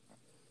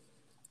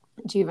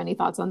 Do you have any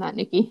thoughts on that,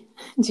 Nikki?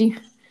 Do you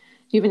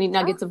have any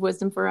nuggets of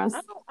wisdom for us?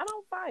 I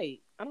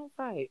don't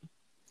fight.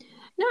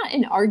 Not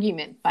an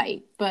argument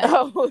fight, but I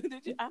don't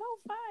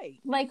fight.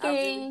 Like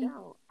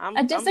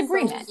a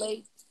disagreement.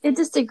 A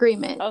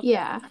disagreement. Okay.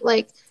 Yeah.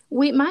 Like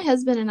my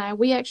husband and I,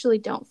 we actually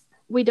don't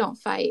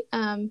fight.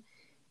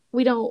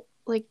 We don't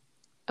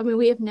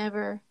we have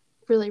never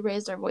really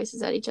raised our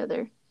voices at each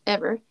other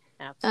ever.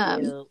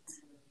 Absolutely.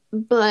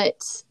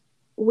 But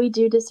we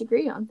do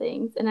disagree on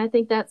things, and I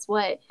think that's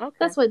what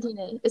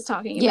Dina is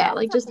talking about.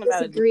 Like just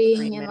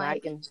disagreeing and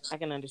like I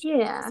can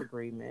understand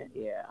disagreement.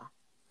 Yeah.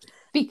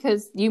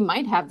 Because you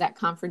might have that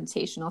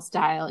confrontational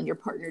style and your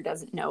partner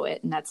doesn't know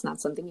it, and that's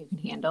not something you can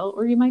handle,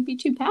 or you might be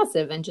too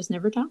passive and just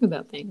never talk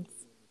about things.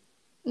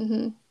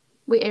 Mm-hmm.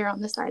 We err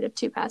on the side of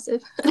too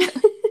passive.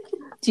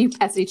 Do you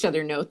pass each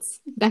other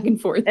notes back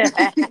and forth?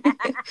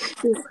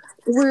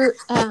 We're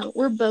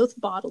both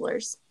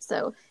bottlers,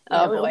 so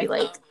it'll be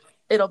like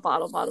it'll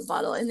bottle,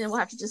 and then we'll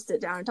have to just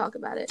sit down and talk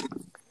about it.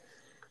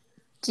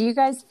 Do you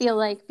guys feel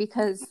like,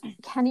 because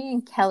Kenny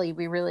and Kelly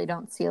we really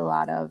don't see a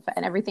lot of,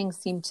 and everything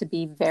seemed to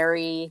be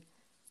very...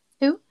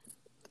 Who?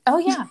 Oh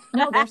yeah,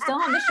 no, they're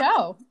still on the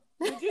show.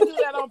 Did you do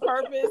that on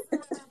purpose?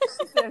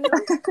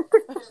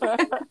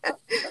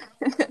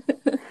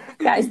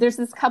 Guys, there's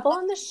this couple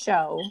on the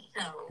show.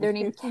 They're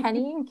named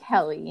Kenny and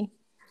Kelly.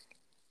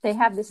 They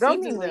have the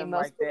seemingly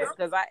most... like that,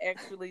 because I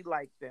actually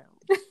like them.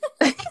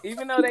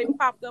 Even though they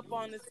popped up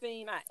on the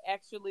scene, I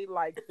actually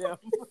like them.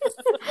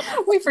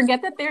 We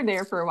forget that they're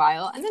there for a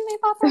while, and then they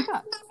pop back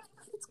up.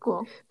 It's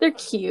cool. They're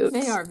cute.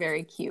 They are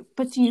very cute.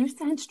 But do you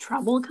sense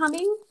trouble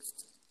coming?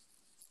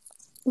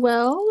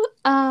 Well,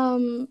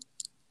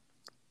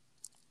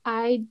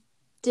 I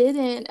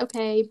didn't.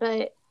 Okay,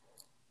 but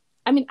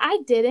I mean, I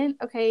didn't.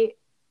 Okay,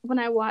 when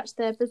I watched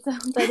the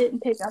episodes, I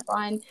didn't pick up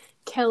on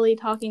Kelly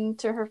talking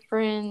to her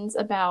friends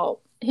about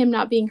him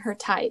not being her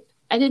type.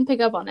 I didn't pick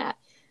up on that.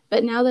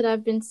 But now that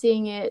I've been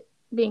seeing it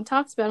being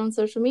talked about on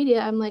social media,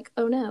 I'm like,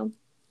 oh no.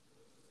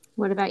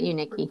 What about you,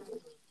 Nikki?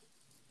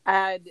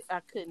 I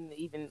couldn't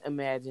even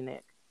imagine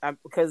it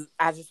because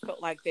I just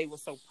felt like they were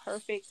so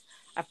perfect.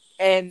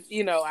 And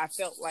I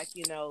felt like,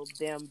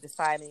 them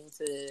deciding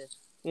to,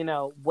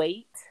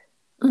 wait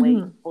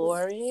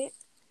for it.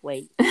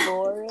 I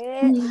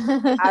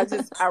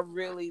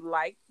really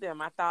liked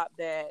them. I thought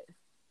that,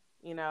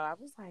 I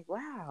was like,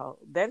 wow,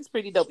 that is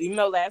pretty dope. Even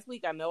though last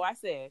week I know I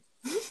said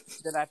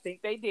that I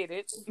think they did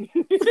it.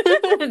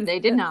 They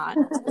did not.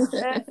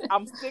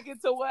 I'm sticking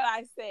to what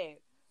I said.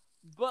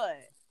 But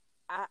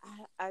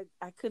I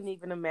couldn't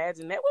even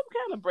imagine. That would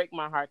kind of break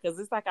my heart because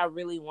it's like I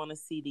really want to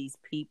see these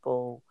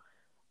people.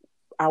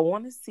 I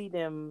want to see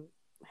them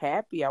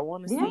happy. I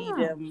want to see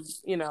them,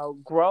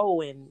 grow,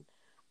 and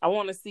I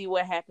want to see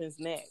what happens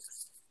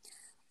next.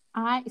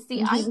 I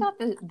thought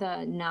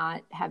the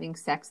not having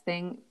sex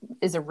thing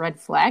is a red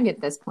flag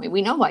at this point.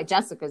 We know why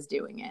Jessica's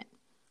doing it.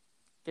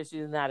 Because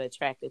she's not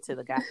attracted to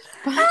the guy.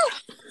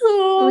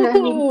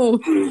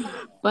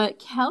 But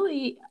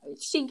Kelly,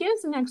 she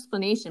gives an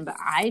explanation, but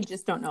I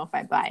just don't know if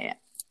I buy it.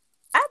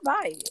 I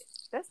buy it.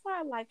 That's why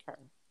I like her.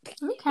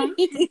 Okay.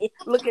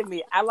 Look at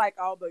me. I like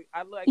all the.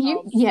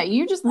 Yeah,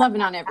 you're just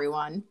loving on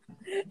everyone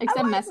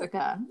except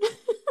Messica.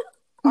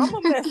 I'm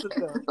a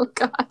Messica. Oh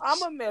gosh.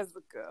 I'm a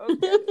Messica.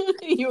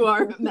 Okay. You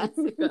are a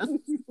Messica.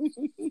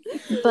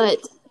 But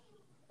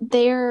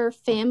their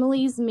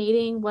family's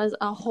meeting was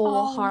a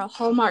whole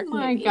Hallmark movie.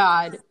 Oh my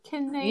God.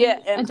 Can they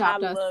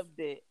adopt us? I loved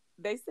it.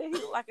 They said he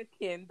looked like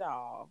a Ken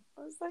doll.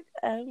 I was like,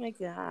 oh my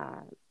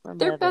God.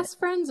 They're best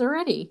friends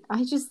already.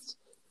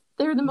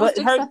 They're the most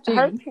accepting.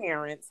 Her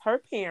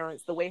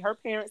parents, the way her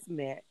parents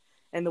met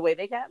and the way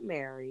they got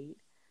married,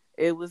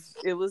 it was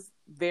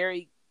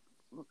very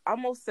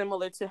almost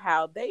similar to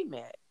how they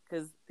met.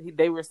 Because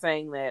they were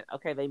saying that,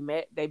 okay, they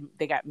met, they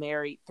got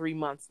married 3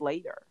 months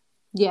later.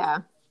 Yeah.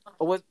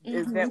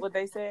 Is that what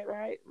they said,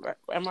 right?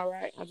 Am I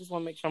right? I just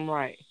want to make sure I'm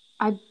right.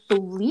 I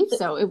believe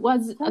so. It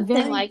was a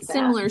very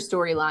similar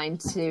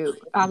storyline to,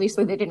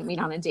 obviously they didn't meet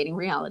on a dating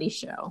reality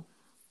show,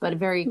 but a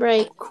very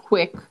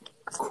quick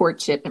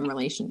courtship and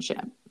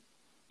relationship.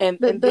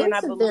 But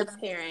both of their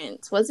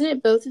parents, wasn't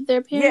it both of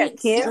their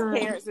parents? Yeah, Ken's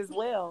parents as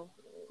well.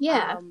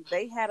 Yeah.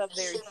 They had a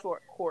very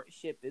short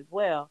courtship as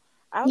well.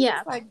 I was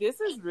just like, this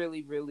is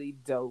really, really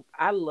dope.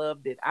 I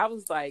loved it. I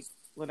was like,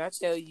 when I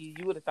tell you,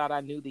 you would have thought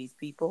I knew these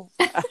people.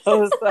 I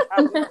was so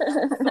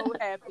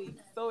happy,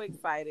 so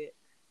excited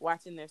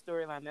watching their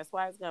storyline. That's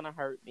why it's going to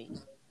hurt me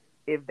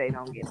if they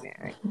don't get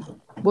married.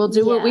 We'll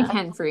do what we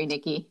can for you,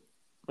 Nikki.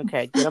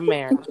 Okay, get them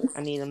married.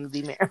 I need them to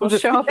be married. We'll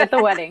show up at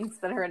the weddings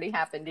that already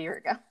happened a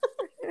year ago.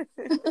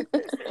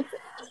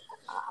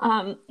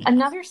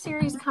 Another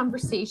serious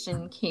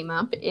conversation came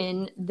up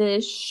in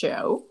this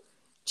show.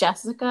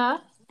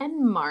 Jessica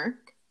and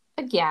Mark,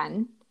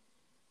 again,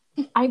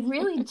 I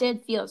really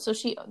did feel,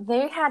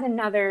 they had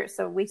another,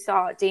 so we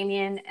saw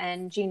Damien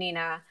and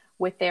Giannina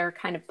with their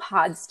kind of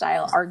pod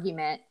style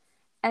argument.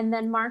 And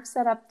then Mark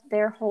set up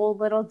their whole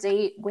little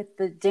date with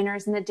the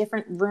dinners in the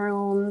different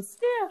rooms.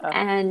 Yeah.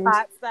 And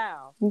pod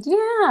style.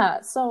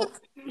 Yeah. So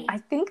I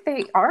think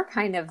they are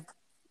kind of,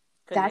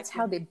 that's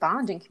how they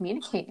bond and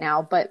communicate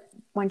now. But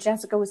when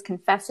Jessica was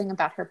confessing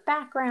about her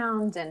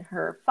background and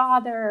her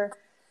father,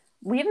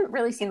 we haven't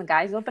really seen the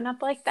guys open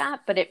up like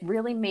that, but it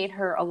really made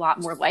her a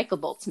lot more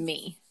likable to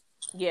me.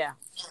 Yeah.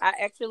 I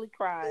actually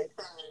cried.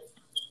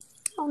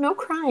 Oh, no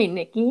crying,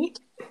 Nikki.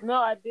 No,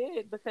 I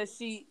did because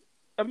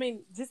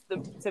just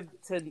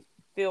to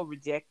feel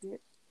rejected.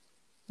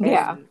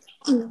 Yeah.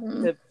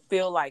 To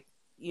feel like,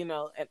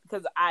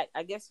 because I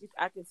guess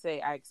I could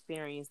say I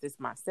experienced this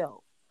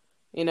myself,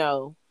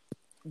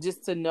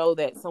 just to know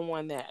that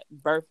someone that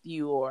birthed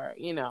you or,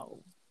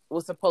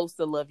 was supposed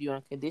to love you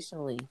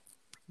unconditionally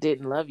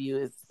didn't love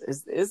you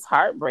is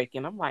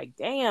heartbreaking. I'm like,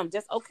 damn,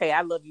 just okay.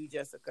 I love you,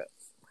 Jessica.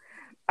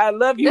 I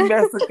love you,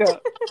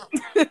 Jessica.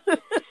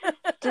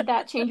 Did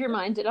that change your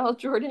mind at all,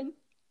 Jordan?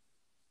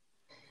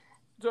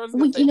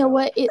 Well, you know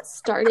what? It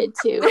started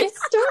to. It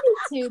started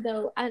to,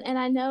 though. And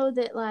I know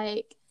that,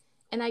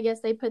 and I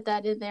guess they put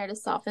that in there to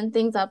soften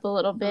things up a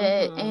little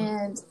bit. Mm-hmm.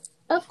 And,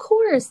 of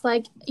course,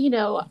 I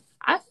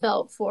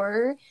felt for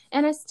her,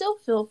 and I still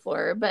feel for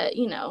her. But,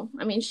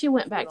 she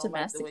went back to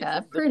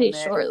Messica pretty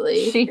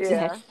shortly. She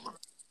did.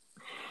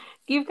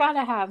 You've got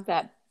to have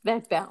that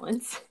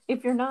balance.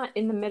 If you're not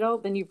in the middle,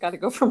 then you've got to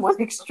go from one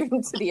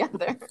extreme to the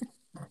other.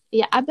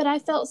 Yeah, but I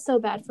felt so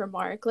bad for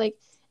Mark.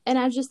 And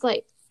I was just,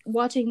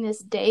 watching this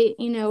date,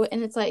 and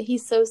it's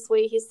he's so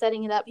sweet. He's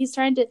setting it up. He's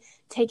trying to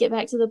take it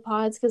back to the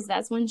pods because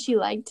that's when she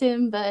liked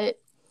him, but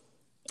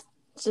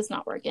it's just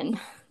not working.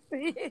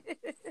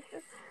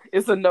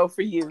 It's a no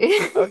for you.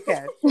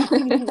 Okay.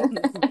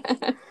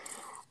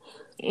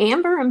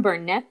 Amber and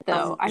Burnett,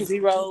 though.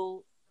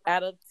 0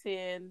 out of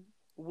 10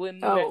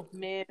 wouldn't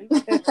recommend.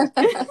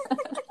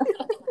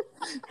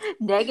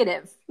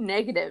 Negatives.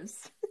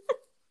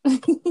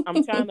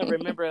 I'm trying to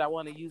remember it. I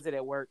want to use it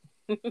at work.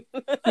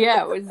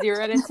 Yeah, it was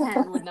 0 out of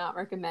 10. Would not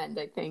recommend,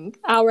 I think.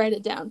 I'll write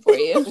it down for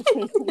you.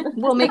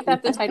 We'll make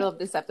that the title of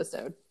this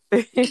episode.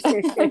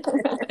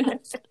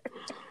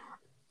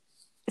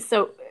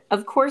 So,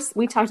 of course,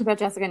 we talked about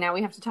Jessica. Now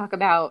we have to talk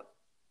about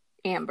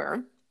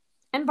Amber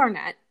and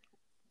Barnett.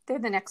 They're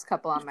the next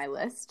couple on my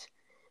list.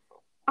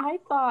 I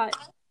thought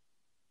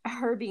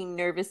her being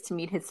nervous to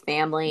meet his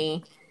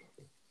family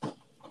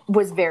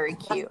was very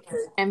cute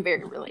and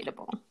very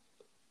relatable.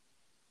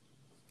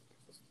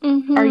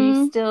 Mm-hmm. Are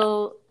you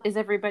still,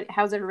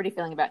 how's everybody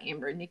feeling about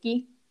Amber and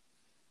Nikki?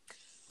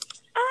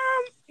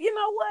 You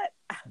know what?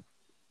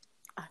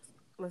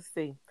 Let's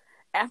see.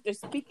 After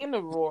speaking to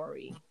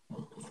Rory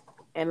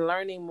and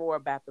learning more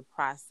about the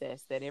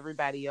process that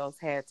everybody else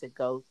had to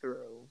go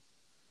through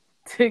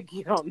to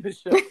get on the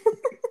show,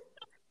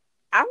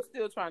 I'm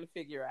still trying to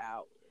figure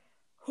out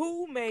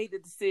who made the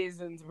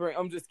decisions.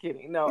 I'm just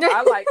kidding. No,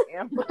 I like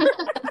Amber.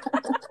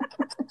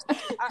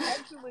 I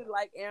actually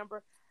like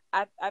Amber.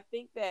 I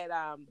think that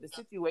the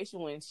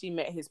situation when she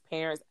met his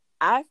parents,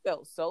 I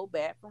felt so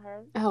bad for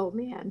her. Oh,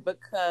 man.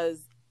 Because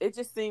it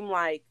just seemed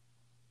like,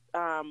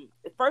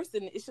 first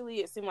initially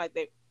it seemed like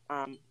they,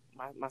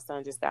 my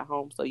son just got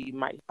home, so you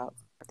might have.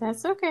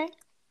 That's okay.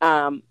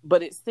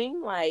 But it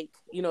seemed like,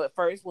 at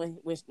first when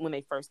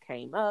they first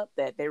came up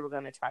that they were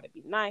going to try to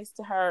be nice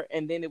to her.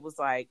 And then it was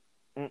like,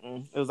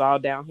 it was all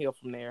downhill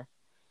from there.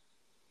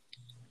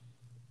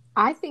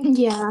 I think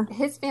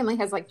his family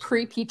has like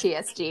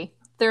pre-PTSD.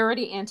 They're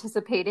already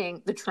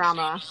anticipating the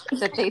trauma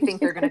that they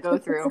think they're going to go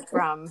through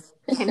from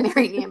him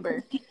marrying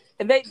Amber.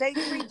 And they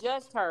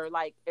prejudged her,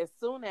 like, as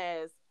soon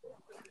as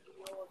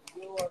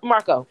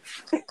Marco,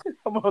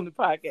 I'm on the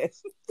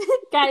podcast.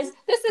 Guys,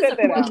 this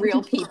isn't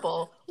real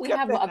people. We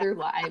have other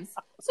lives.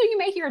 So you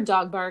may hear a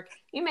dog bark.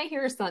 You may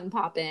hear a sun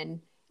pop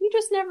in. You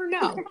just never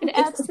know. It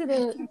adds to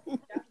the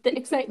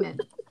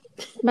excitement.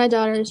 My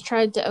daughter has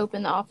tried to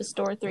open the office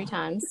door 3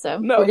 times, so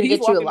no, we're going to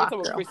get you a lock,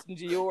 girl. Christian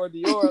Dior,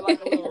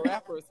 like a little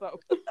rapper or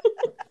something.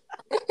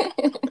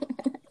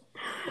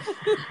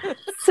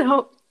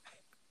 So,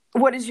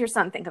 what does your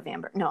son think of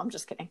Amber? No, I'm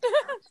just kidding.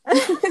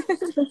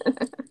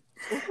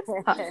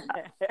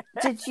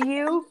 Did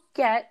you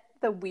get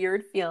the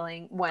weird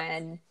feeling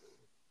when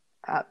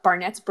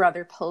Barnett's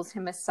brother pulls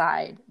him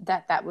aside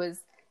that was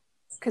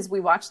because we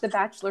watched The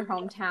Bachelor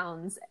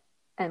Hometowns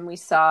and we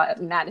saw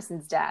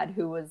Madison's dad,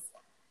 who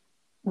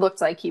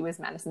looked like he was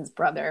Madison's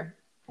brother,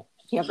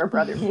 younger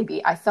brother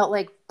maybe. I felt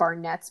like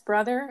Barnett's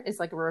brother is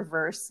like a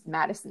reverse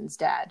Madison's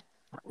dad.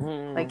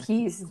 Like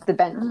he's the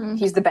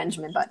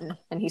Benjamin Button,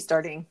 and he's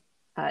starting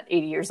at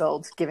 80 years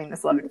old giving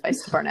this love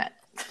advice to Barnett.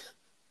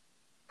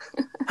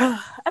 I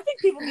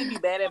think people give you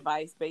bad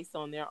advice based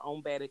on their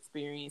own bad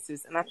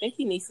experiences, and I think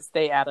he needs to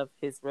stay out of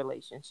his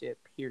relationship,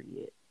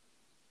 period.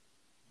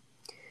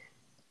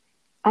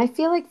 I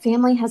feel like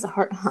family has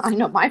I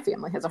know my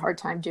family has a hard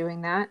time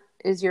doing that.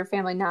 Is your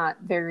family not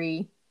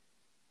very...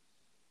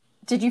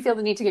 Did you feel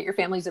the need to get your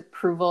family's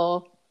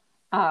approval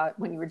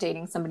when you were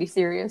dating somebody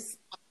serious?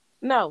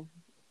 No.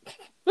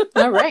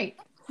 All right.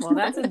 Well,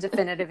 that's a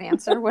definitive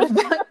answer. What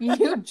about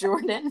you,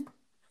 Jordan?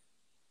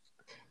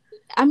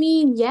 I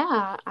mean,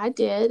 yeah, I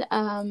did.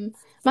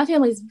 My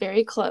family's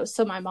very close.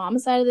 So my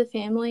mom's side of the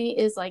family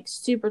is like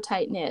super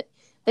tight knit.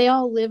 They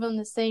all live on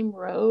the same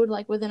road,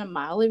 like within a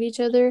mile of each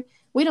other.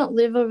 We don't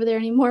live over there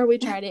anymore. We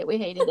tried it. We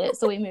hated it.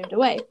 So we moved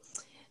away.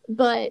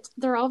 But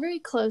they're all very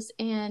close.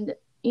 And,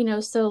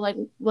 so like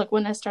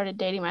when I started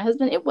dating my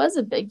husband, it was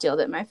a big deal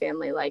that my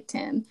family liked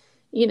him.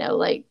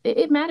 Like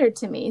it mattered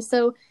to me.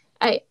 So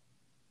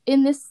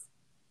in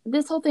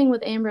this whole thing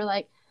with Amber,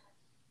 like,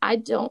 I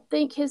don't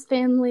think his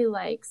family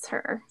likes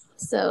her.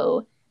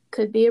 So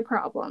could be a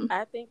problem.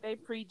 I think they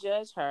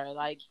prejudge her.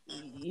 Like,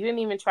 you didn't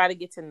even try to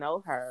get to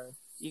know her.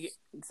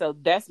 So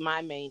that's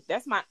my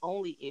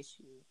only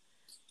issue.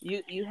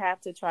 You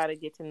have to try to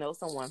get to know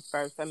someone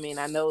first. I mean,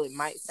 I know it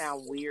might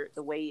sound weird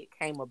the way it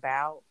came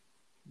about,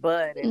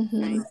 but at the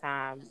same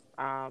time,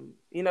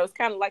 it's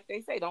kind of like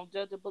they say, don't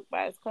judge a book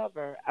by its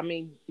cover. I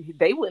mean,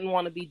 they wouldn't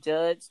want to be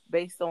judged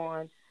based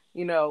on,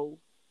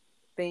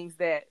 things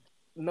that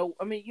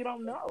you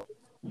don't know.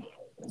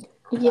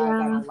 Yeah.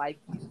 I don't like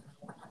you.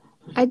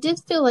 I did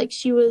feel like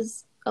she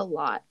was a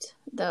lot,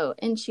 though.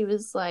 And she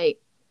was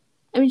like,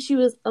 she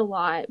was a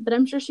lot, but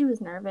I'm sure she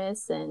was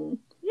nervous and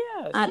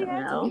I don't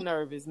know. To be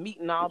nervous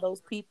meeting all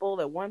those people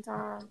at one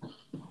time.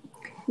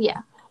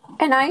 Yeah.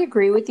 And I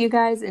agree with you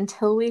guys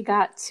until we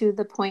got to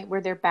the point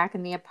where they're back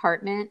in the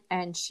apartment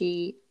and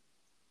she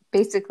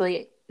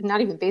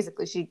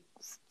she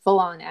full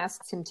on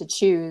asks him to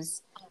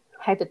choose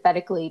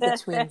hypothetically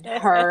between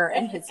her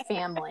and his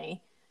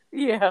family.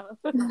 Yeah.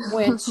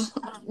 Which,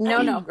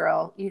 no,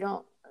 girl, you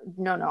don't,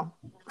 no.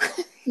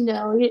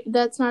 No,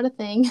 that's not a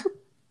thing.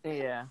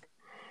 Yeah.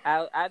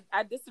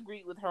 I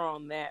disagreed with her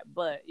on that,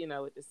 but,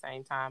 at the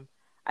same time,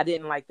 I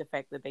didn't like the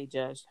fact that they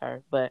judged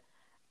her. But,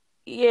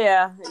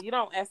 yeah, you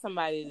don't ask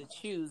somebody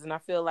to choose. And I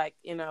feel like,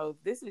 if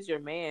this is your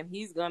man,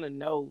 he's going to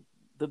know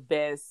the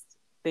best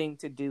thing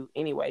to do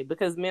anyway,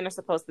 because men are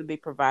supposed to be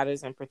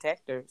providers and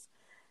protectors.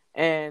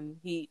 And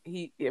he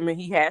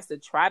has to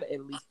try to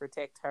at least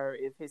protect her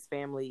if his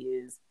family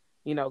is,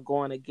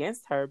 going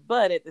against her.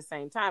 But at the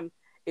same time,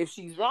 if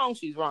she's wrong,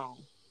 she's wrong.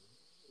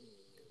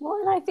 Well,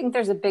 and I think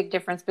there's a big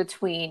difference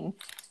between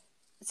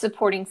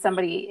supporting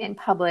somebody in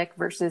public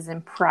versus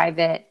in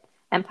private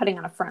and putting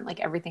on a front like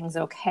everything's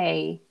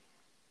okay.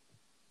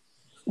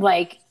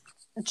 Like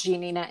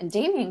Giannina and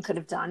Damian could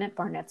have done at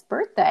Barnett's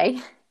birthday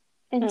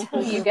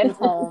until you get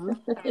home,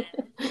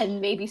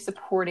 and maybe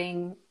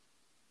supporting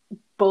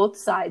both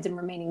sides and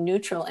remaining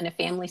neutral in a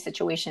family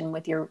situation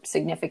with your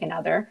significant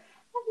other,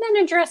 and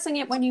then addressing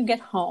it when you get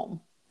home.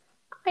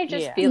 I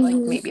just feel like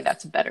maybe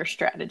that's a better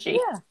strategy.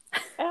 Yeah,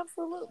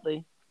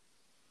 absolutely.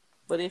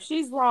 But if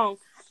she's wrong,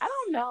 I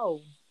don't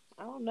know.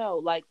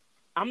 Like,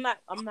 like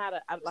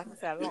I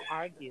said, I don't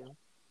argue,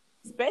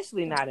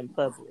 especially not in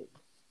public.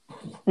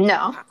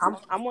 No,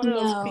 I'm one of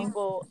those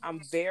people. I'm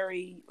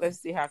very, let's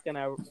see, how can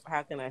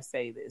I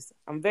say this?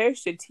 I'm very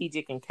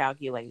strategic and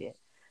calculated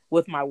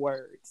with my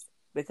words,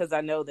 because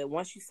I know that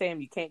once you say them,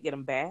 you can't get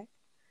them back.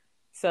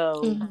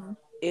 So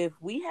if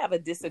we have a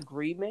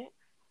disagreement,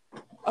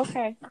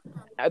 okay,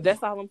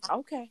 that's all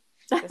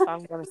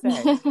I'm gonna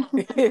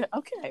say.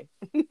 Okay.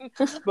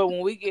 But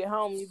when we get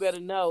home, you better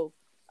know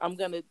I'm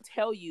gonna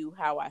tell you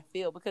how I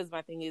feel, because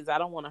my thing is, I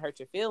don't want to hurt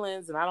your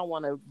feelings and I don't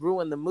want to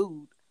ruin the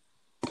mood.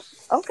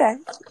 Okay,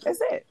 that's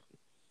it.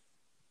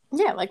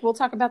 Yeah, like, we'll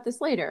talk about this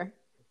later.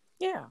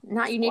 Yeah.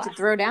 Not you need to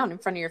throw down in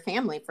front of your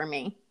family for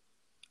me.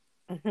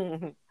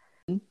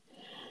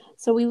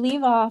 So we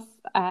leave off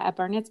at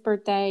Barnett's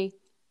birthday.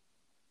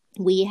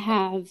 We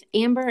have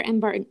Amber and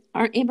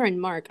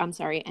Mark,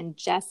 and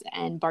Jess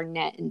and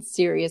Barnett in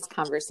serious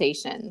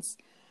conversations.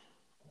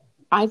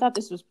 I thought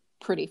this was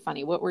pretty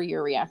funny. What were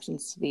your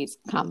reactions to these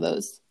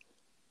combos?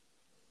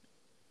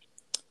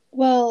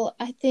 Well,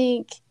 I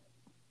think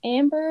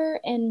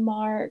Amber and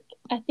Mark,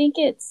 I think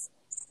it's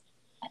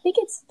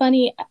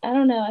funny. I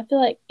don't know. I feel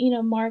like,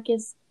 Mark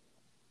is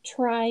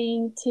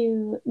trying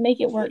to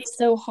make it work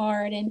so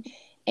hard, and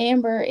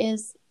Amber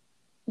is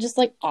just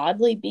like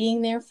oddly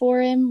being there for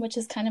him, which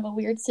is kind of a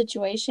weird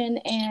situation.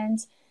 And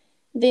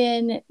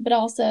then, but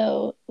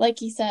also,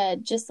 like you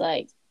said, just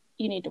like,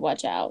 you need to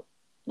watch out.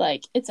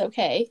 Like, it's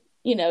okay.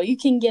 You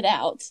can get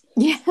out.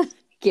 Yeah.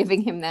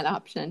 Giving him that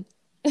option.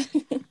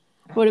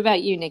 What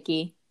about you,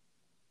 Nikki?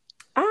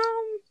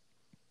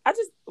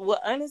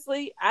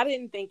 Honestly, I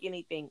didn't think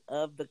anything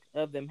of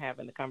them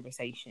having the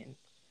conversation.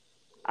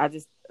 I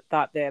just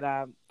thought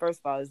that,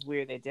 first of all, it's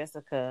weird that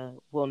Jessica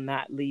will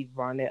not leave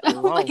Barnett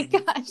alone. Oh my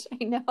gosh,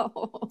 I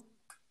know.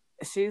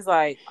 She's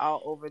like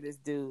all over this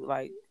dude.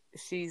 Like,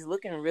 she's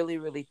looking really,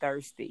 really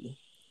thirsty.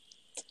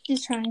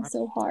 She's trying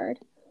so hard.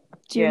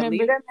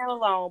 Leave that man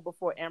alone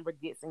before Amber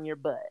gets in your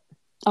butt.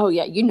 Oh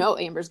yeah,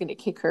 Amber's going to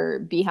kick her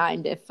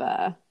behind if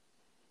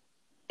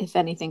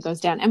anything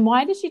goes down. And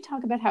why does she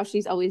talk about how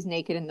she's always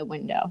naked in the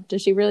window?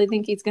 Does she really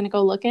think he's going to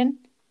go looking?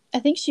 I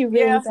think she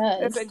really does.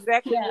 That's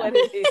exactly what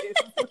it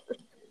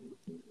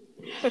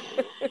is.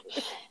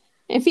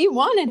 If he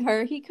wanted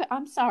her, he could.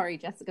 I'm sorry,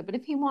 Jessica, but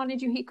if he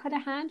wanted you, he could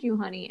have had you,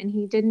 honey, and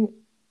he didn't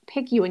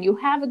pick you, and you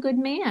have a good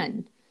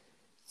man.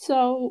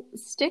 So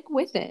stick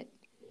with it.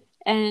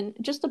 And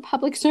just a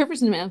public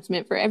service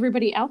announcement for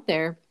everybody out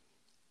there.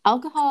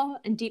 Alcohol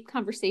and deep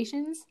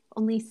conversations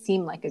only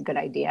seem like a good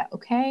idea,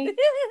 okay?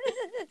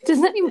 Does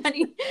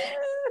anybody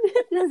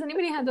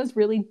have those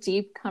really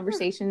deep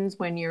conversations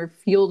when you're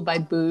fueled by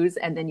booze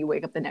and then you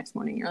wake up the next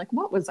morning and you're like,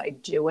 what was I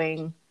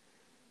doing?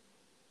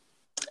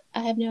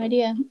 I have no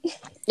idea.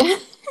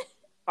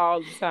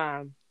 All the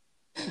time.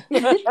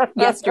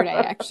 Yesterday,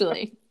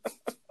 actually.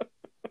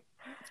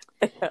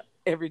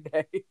 Every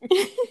day.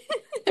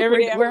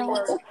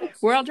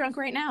 We're all drunk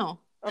right now.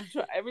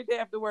 Every day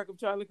after work, I'm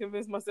trying to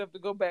convince myself to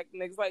go back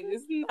next. Like,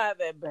 it's not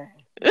that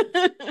bad.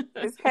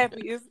 It's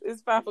happy.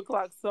 It's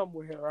 5:00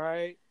 somewhere,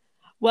 right?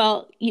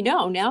 Well,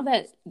 now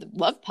that the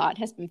Love Pod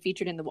has been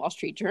featured in the Wall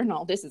Street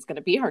Journal, this is going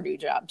to be our new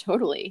job,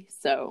 totally.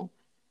 So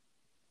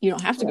you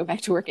don't have to go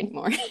back to work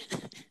anymore.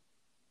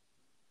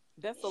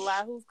 That's a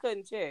lie. Who's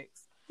cutting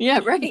checks? Yeah,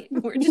 right.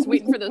 We're just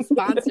waiting for those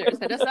sponsors.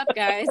 Hit us up,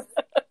 guys.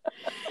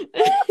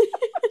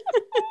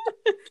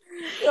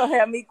 You'll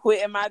have me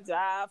quitting my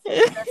job.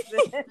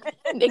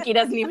 Nikki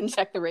doesn't even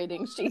check the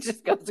ratings. She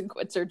just goes and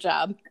quits her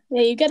job.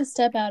 Yeah, you got to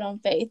step out on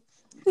faith.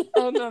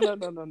 Oh, no.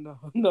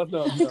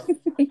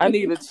 I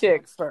need a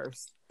check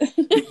first.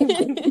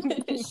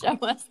 Show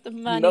us the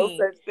money. No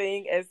such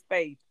thing as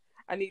faith.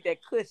 I need that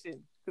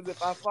cushion, because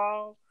if I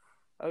fall,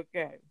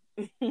 okay.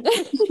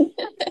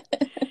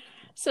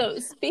 So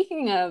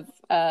speaking of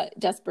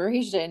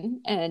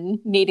desperation and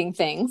needing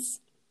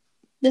things,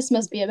 this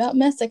must be about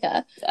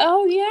Messica.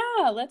 Oh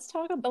yeah, let's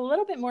talk a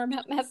little bit more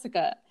about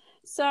Messica.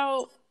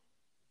 So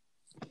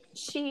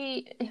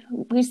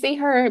we see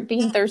her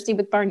being thirsty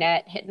with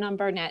Barnett, hitting on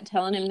Barnett,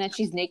 telling him that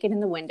she's naked in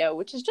the window,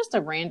 which is just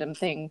a random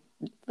thing.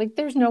 Like,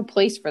 there's no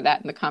place for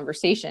that in the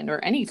conversation, or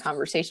any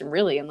conversation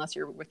really, unless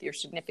you're with your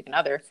significant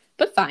other,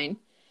 but fine.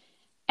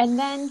 And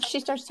then she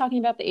starts talking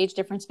about the age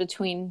difference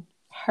between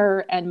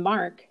her and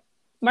Mark,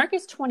 Mark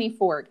is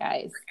 24,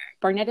 guys.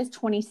 Barnett is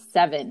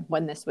 27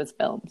 when this was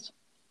filmed.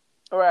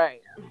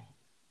 Right.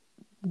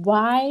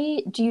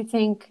 Why do you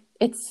think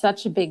it's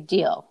such a big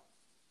deal?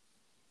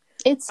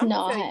 It's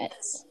not.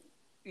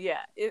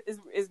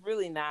 It's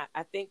really not.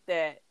 I think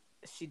that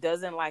she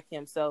doesn't like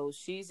him, so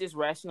she's just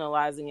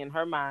rationalizing in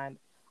her mind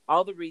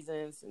all the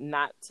reasons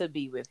not to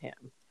be with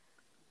him.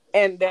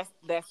 And that's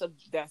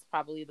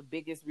probably the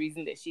biggest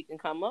reason that she can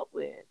come up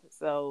with.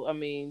 So, I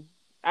mean,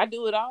 I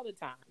do it all the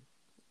time.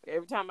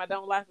 Every time I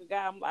don't like a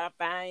guy, I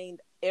find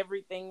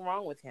everything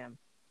wrong with him.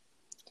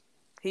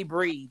 He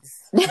breathes.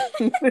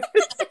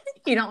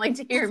 You don't like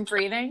to hear him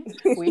breathing?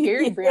 We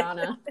hear you,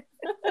 Brianna.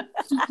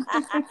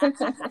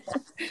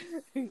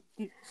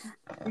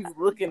 He's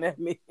looking at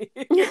me.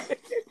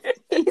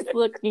 He's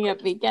looking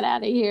at me. Get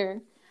out of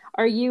here.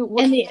 Are you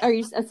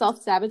a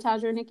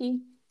self-sabotager, Nikki?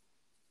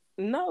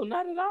 No,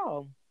 not at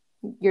all.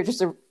 You're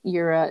just a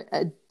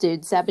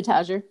dude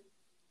sabotager?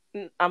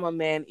 I'm a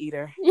man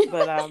eater,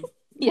 but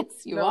yes,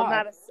 you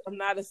are. I'm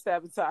not a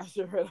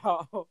sabotager at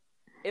all.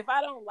 If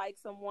I don't like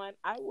someone,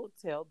 I will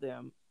tell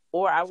them,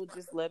 or I will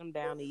just let them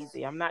down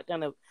easy. I'm not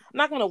gonna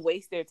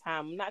waste their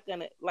time. I'm not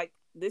gonna, like,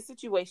 this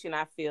situation.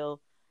 I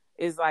feel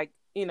is like,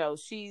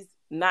 she's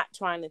not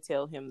trying to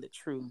tell him the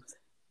truth.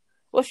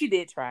 Well, she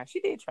did try.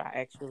 She did try,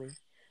 actually,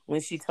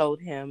 when she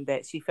told him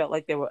that she felt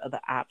like there were other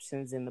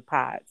options in the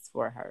pods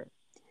for her.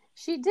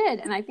 She did,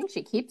 and I think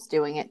she keeps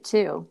doing it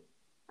too.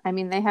 I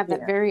mean, they have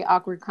that very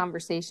awkward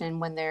conversation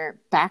when they're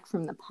back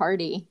from the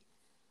party,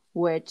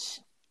 which,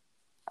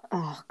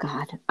 oh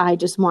God, I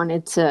just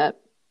wanted to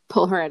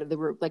pull her out of the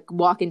room, like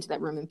walk into that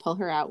room and pull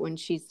her out when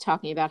she's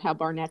talking about how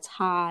Barnett's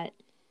hot.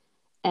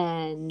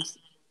 And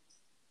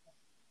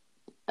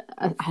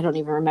I don't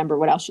even remember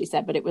what else she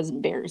said, but it was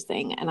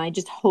embarrassing. And I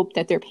just hope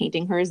that they're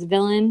painting her as a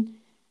villain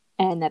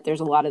and that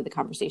there's a lot of the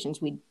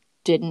conversations we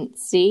didn't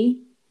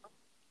see.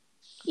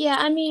 Yeah,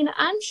 I mean,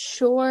 I'm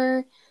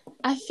sure.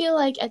 I feel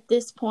like at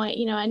this point,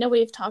 I know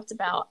we've talked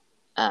about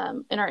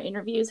in our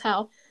interviews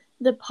how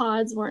the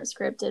pods weren't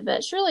scripted,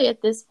 but surely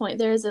at this point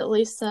there's at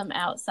least some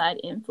outside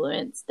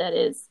influence that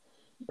is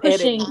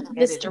pushing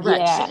this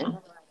direction. Yeah.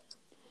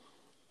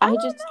 I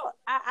don't know.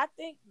 I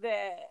think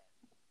that,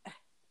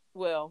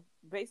 well,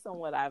 based on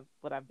what I've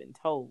been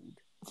told,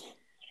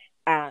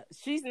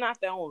 she's not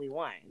the only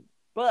one.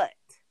 But,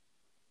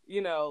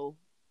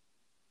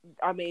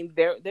 I mean,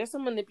 there's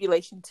some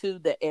manipulation to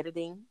the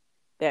editing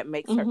that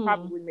makes her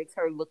probably makes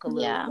her look a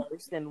little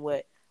worse than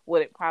what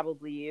it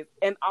probably is.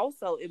 And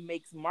also it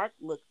makes Mark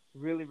look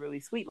really, really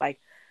sweet. Like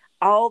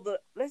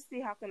let's see,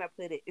 how can I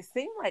put it? It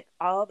seemed like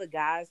all the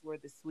guys were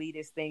the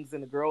sweetest things,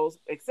 and the girls,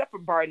 except for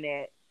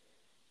Barnett,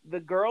 the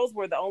girls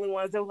were the only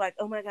ones that were like,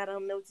 oh my God, I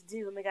don't know what to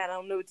do. Oh my God, I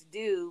don't know what to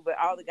do. But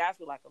all the guys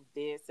were like, I'm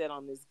dead set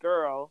on this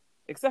girl,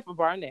 except for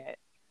Barnett.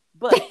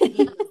 But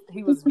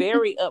he was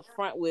very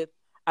upfront with,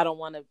 I don't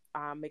want to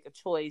make a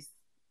choice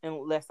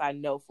unless I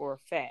know for a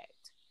fact.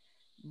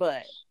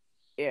 But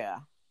yeah,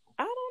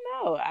 I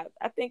don't know.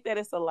 I think that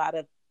it's a lot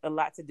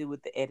to do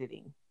with the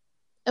editing.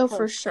 Oh,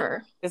 for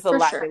sure. It's a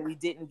lot that we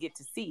didn't get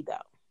to see, though.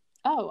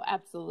 Oh,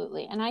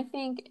 absolutely. And I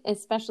think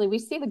especially we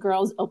see the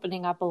girls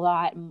opening up a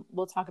lot, and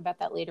we'll talk about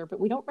that later, but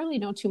we don't really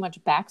know too much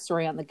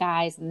backstory on the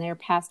guys and their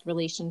past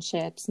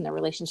relationships and their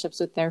relationships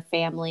with their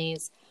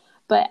families.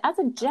 But as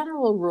a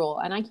general rule,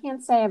 and I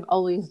can't say I've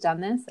always done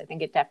this, I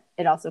think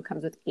it also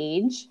comes with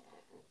age.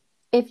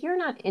 If you're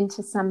not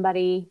into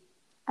somebody,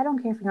 I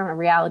don't care if you're on a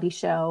reality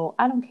show,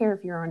 I don't care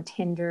if you're on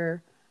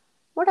Tinder,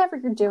 whatever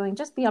you're doing,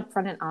 just be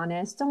upfront and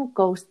honest. Don't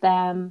ghost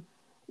them.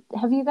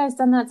 Have you guys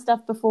done that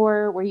stuff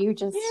before where you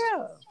just...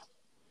 Yeah.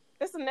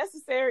 It's a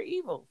necessary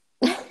evil.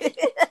 But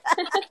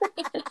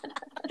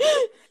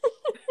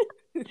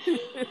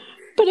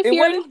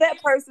what if that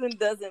person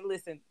doesn't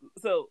listen?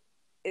 So,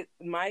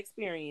 my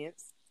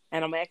experience,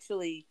 and I'm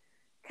actually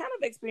kind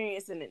of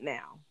experiencing it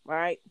now,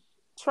 right?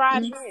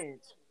 Tried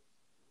Hinge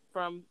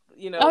from,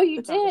 Oh,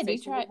 you did?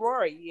 You tried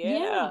Rory.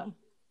 Yeah.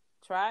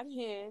 Tried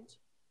Hinge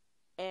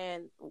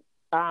and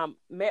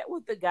met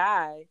with the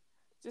guy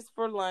just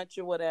for lunch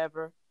or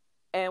whatever.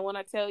 And when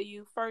I tell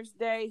you, first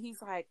day,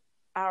 he's like,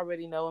 I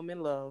already know I'm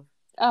in love.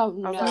 Oh,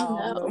 no.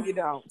 Like, no, you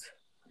don't.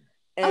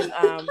 And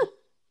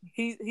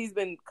he's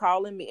been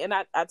calling me. And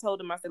I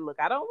told him, I said,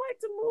 look, I don't like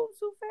to move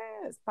too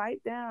fast.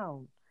 Pipe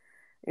down.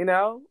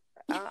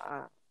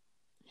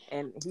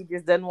 And he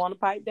just doesn't want to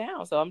pipe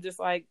down. So I'm just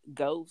like,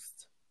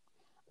 ghost.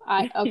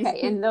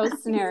 Okay, in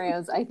those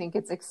scenarios, I think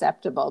it's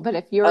acceptable. But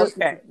if you're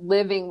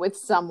living with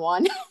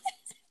someone...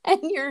 and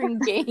you're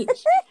engaged, you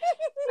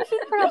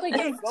should probably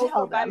just ghost tell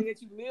somebody them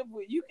that you live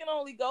with. You can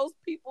only ghost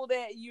people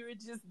that you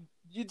just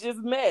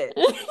met.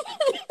 How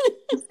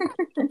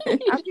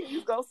can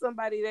you ghost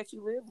somebody that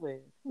you live with?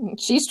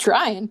 She's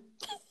trying.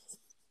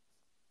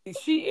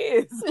 She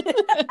is.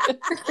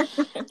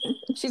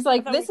 She's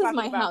like, this is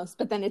my house,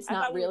 but then it's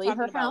not really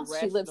her house.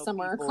 She lives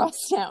somewhere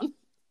across town.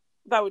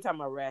 I thought we were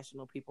talking about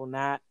rational people,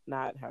 not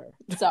her.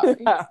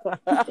 Sorry.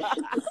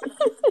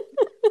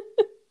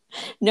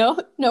 No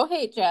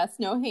hate, Jess.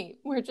 No hate.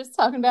 We're just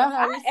talking about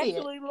how we see it. I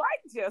actually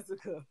like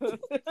Jessica.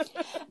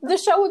 The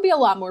show would be a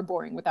lot more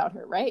boring without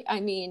her, right? I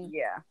mean,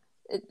 yeah,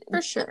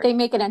 for sure. They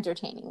make it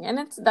entertaining, and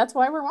that's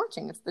why we're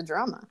watching. It's the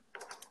drama.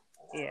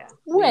 Yeah,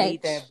 we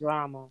need that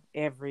drama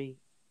every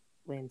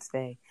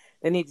Wednesday.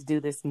 They need to do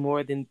this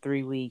more than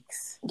 3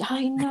 weeks.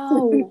 I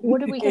know.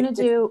 What are we going to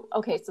do?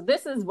 Okay, so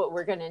this is what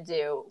we're going to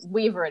do.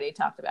 We've already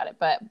talked about it,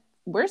 but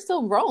we're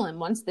still rolling.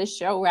 Once this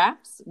show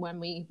wraps, when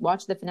we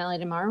watch the finale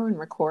tomorrow and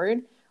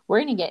record, we're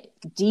going to get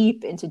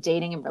deep into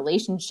dating and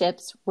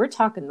relationships. We're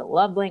talking the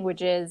love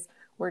languages.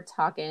 We're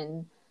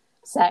talking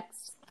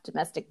sex,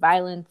 domestic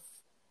violence.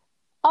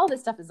 All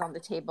this stuff is on the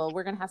table.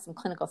 We're going to have some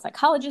clinical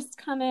psychologists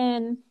come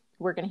in.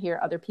 We're going to hear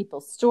other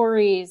people's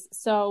stories.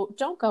 So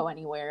don't go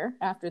anywhere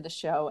after the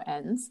show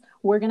ends.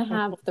 We're going to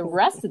have the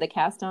rest of the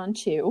cast on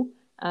too.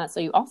 So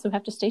you also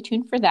have to stay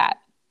tuned for that.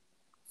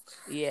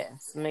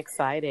 Yes, I'm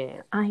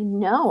excited. I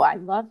know. I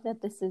love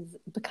that this is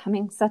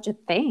becoming such a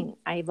thing.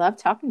 I love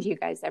talking to you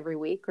guys every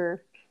week,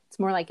 or it's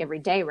more like every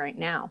day right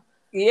now.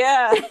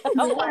 Yeah. Wait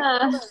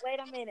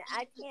a minute.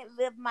 I can't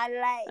live my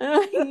life.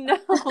 I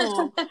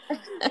know.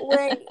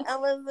 Wait, I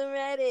wasn't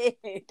ready.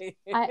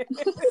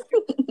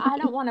 I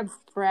don't want to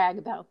brag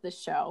about the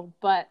show,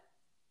 but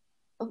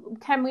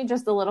can we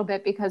just a little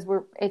bit, because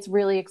it's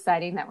really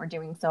exciting that we're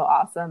doing so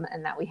awesome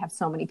and that we have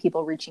so many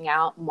people reaching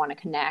out and want to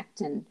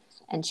connect and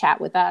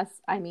chat with us.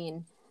 I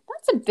mean,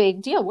 that's a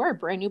big deal. We're a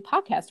brand new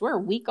podcast. We're a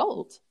week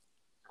old.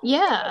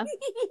 Yeah.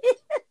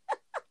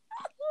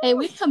 Hey,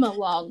 we've come a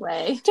long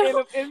way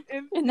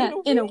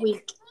in a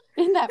week.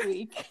 In that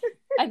week.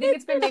 I think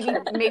it's been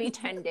maybe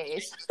 10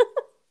 days.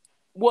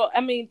 Well,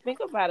 I mean, think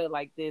about it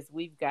like this.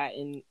 We've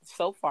gotten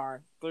so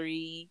far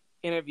 3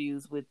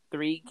 interviews with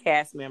 3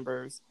 cast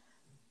members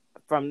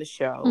from the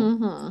show.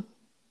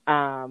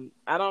 Mm-hmm.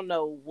 I don't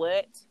know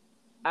what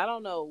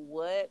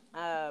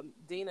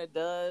Dina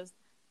does,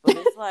 but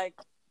it's like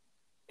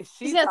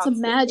she's got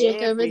some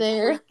magic over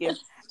there.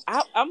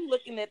 I'm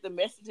looking at the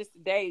messages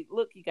today.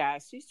 Look, you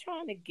guys, she's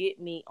trying to get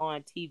me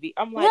on TV.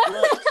 I'm like,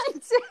 look,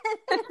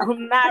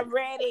 I'm not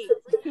ready.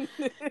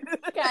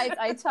 Guys,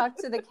 I talked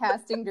to the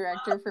casting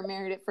director for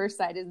Married at First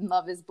Sight and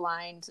Love is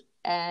Blind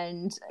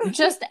and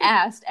just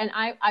asked, and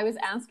I was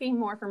asking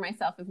more for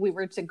myself if we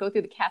were to go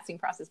through the casting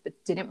process but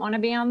didn't want to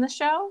be on the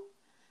show,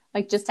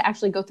 like just to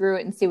actually go through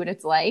it and see what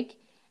it's like.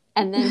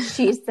 And then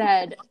she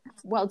said,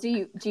 well,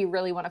 do you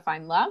really want to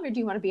find love, or do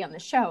you want to be on the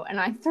show? And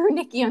I threw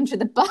Nikki under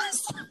the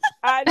bus.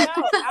 I know.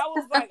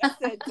 I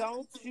said,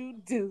 don't you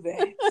do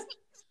that.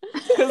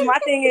 Because my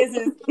thing is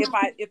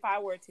if I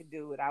were to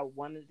do it, I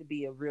wanted it to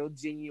be a real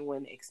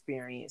genuine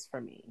experience for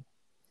me.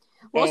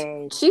 Well,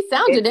 and she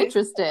sounded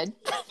interested.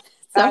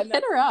 So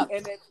hit her up.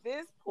 And at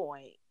this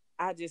point,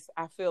 I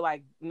feel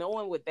like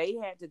knowing what they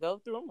had to go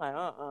through, I'm like,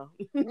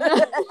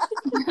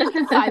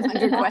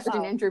 500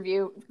 question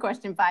interview,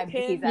 question 5.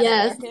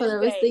 Yes, that's what I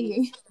was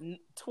thinking.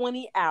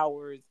 20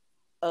 hours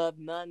of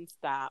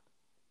nonstop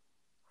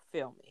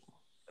filming.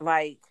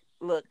 Like,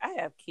 look,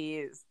 I have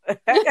kids. I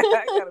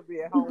gotta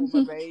be at home with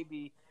my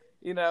baby.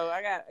 You know,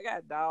 I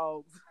got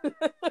dogs.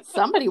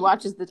 Somebody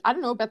watches I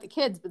don't know about the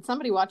kids, but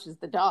somebody watches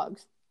the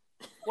dogs.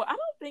 Well, I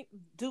don't think,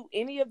 do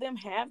any of them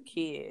have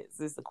kids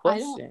is the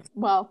question.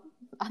 Well,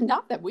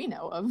 not that we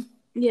know of.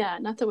 Yeah,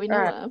 not that we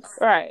know of.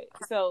 Right.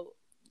 So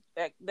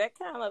that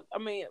kind of, I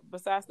mean,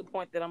 besides the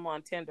point that I'm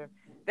on Tinder,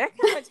 that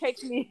kind of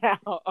takes me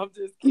out. I'm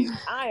just kidding.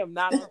 I am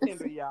not on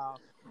Tinder, y'all.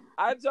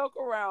 I joke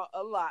around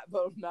a lot,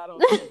 but I'm not on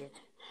Tinder.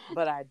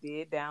 But I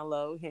did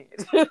download Hinge.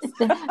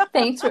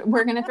 Thanks.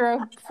 We're going to throw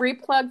a free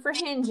plug for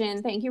Hinge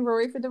in. Thank you,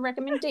 Rory, for the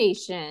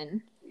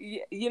recommendation.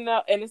 You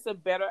know, and it's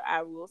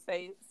I will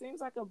say, it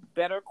seems like a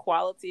better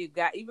quality of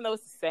guy, even though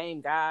it's the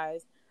same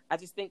guys. I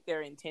just think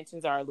their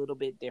intentions are a little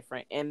bit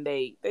different, and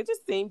they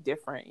just seem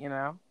different, you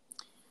know?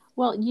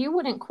 Well, you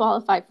wouldn't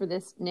qualify for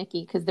this,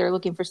 Nikki, because they're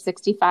looking for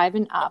 65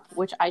 and up,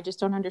 which I just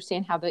don't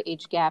understand how the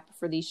age gap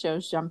for these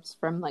shows jumps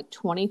from like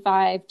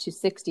 25 to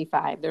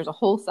 65. There's a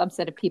whole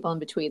subset of people in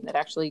between that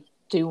actually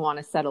do want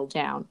to settle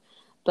down.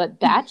 But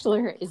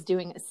Bachelor is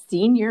doing a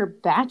senior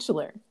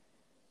Bachelor.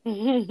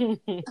 Is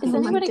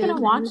anybody going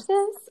to watch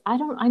this? I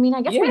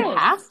guess we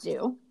have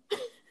to.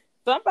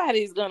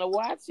 Somebody's going to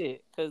watch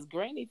it because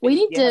Granny. We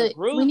need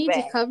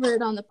to cover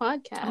it on the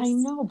podcast. I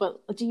know,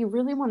 but do you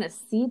really want to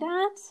see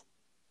that?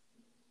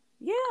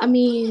 Yeah. I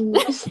mean,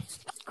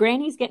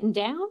 Granny's getting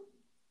down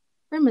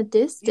from a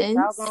distance.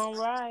 Y'all gone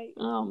right.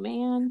 Oh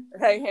man.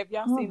 Hey, have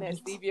y'all seen that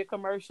Stevia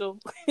commercial?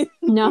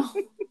 No.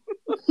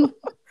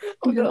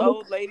 The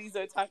old ladies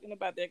are talking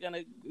about they're going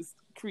to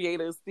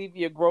create a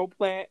Stevia grow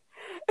plant.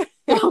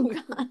 Oh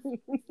God.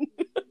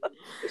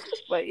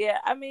 But yeah,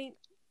 I mean,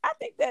 I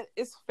think that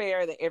it's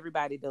fair that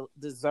everybody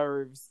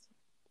deserves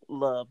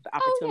love, the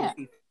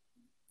opportunity.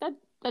 Oh, yeah.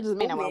 That doesn't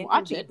mean I want to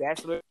watch it.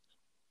 Bachelor.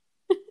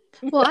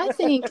 Well, I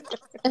think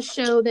a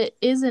show that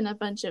isn't a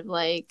bunch of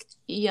like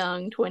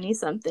young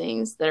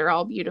 20-somethings that are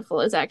all beautiful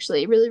is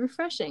actually really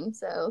refreshing.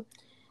 So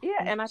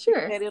yeah, and I think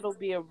that it'll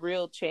be a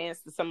real chance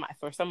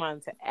for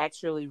someone to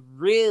actually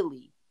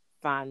really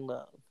find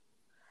love.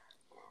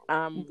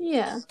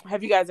 Yeah.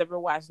 Have you guys ever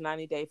watched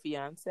 90 Day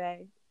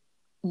Fiancé?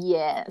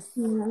 Yes.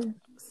 Mm-hmm.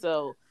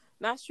 So,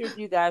 not sure if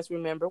you guys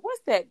remember.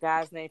 What's that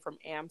guy's name from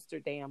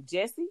Amsterdam?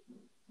 Jesse?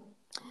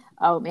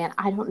 Oh, man.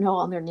 I don't know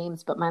all their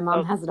names, but my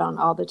mom has it on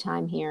all the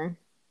time here.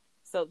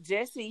 So,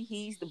 Jesse,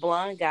 he's the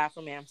blonde guy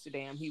from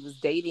Amsterdam. He was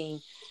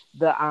dating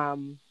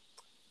the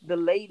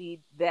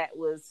lady that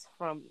was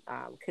from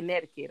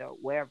Connecticut or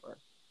wherever.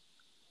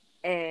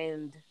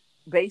 And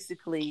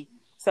basically,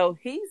 so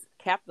he's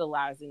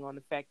capitalizing on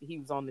the fact that he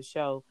was on the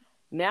show.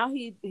 Now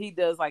he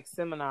does like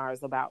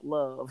seminars about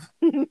love.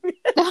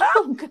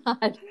 Oh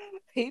God.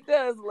 He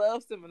does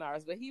love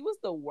seminars, but he was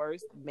the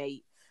worst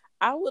mate.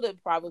 I would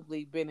have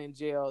probably been in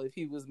jail if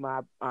he was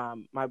my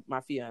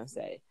my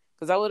fiance,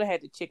 because I would have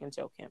had to chicken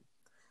choke him.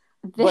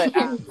 But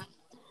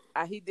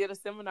he did a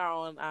seminar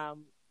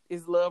on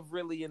is love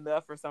really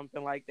enough or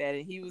something like that,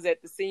 and he was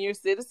at the senior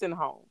citizen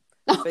home.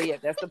 So yeah,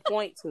 that's the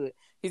point to it.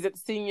 He's at the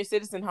senior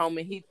citizen home,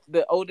 and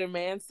the older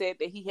man said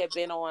that he had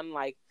been on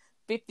like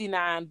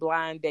 59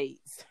 blind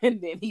dates,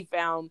 and then he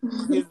found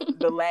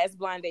the last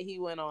blind date he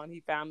went on,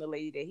 he found the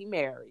lady that he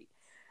married.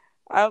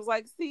 I was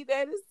like, see,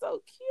 that is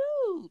so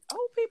cute.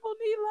 Old people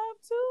need love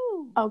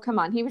too. Oh, come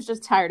on. He was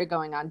just tired of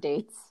going on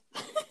dates.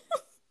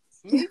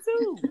 Me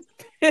too.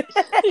 You're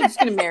just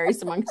going to marry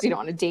someone because you don't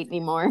want to date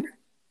anymore.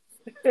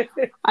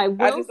 I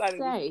will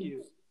say,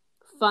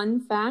 fun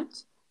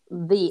fact,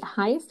 the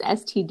highest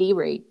STD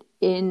rate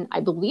in, I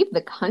believe,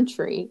 the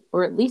country,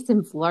 or at least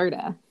in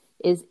Florida,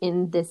 is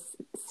in this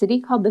city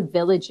called The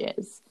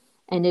Villages.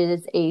 And it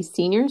is a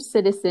senior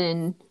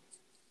citizen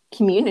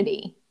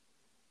community.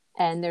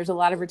 And there's a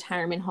lot of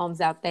retirement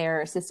homes out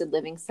there, assisted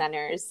living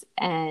centers,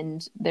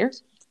 and they're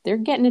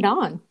getting it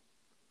on.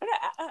 I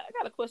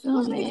got a question.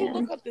 Why did you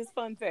look up this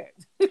fun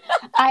fact?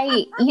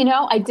 I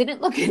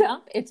didn't look it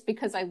up. It's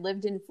because I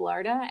lived in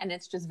Florida, and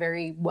it's just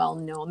very well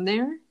known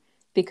there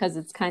because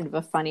it's kind of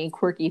a funny,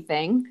 quirky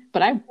thing.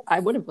 But I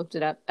would have looked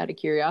it up out of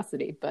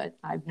curiosity, but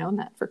I've known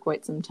that for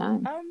quite some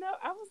time. Oh no,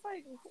 I was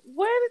like,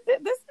 where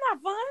did this? Is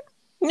not fun.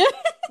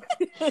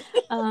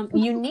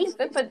 Unique,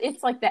 but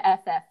it's like the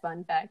FF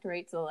fun fact,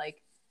 right? So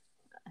like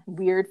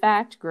weird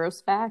fact,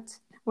 gross fact,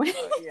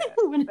 whatever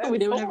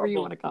you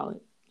want to call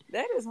it.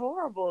 That is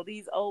horrible.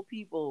 These old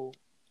people.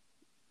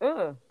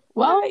 Ugh.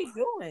 What are they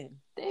doing?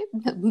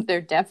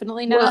 They're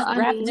definitely not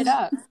wrapping it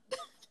up.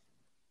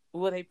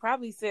 Well, they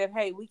probably said,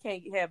 "Hey, we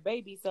can't have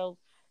babies, so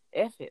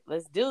F it.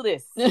 Let's do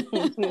this."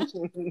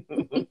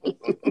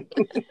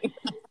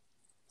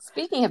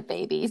 Speaking of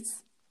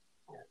babies,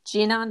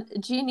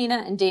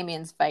 Giannina and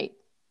Damien's fight.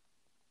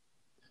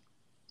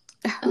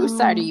 Whose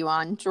side are you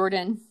on,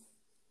 Jordan?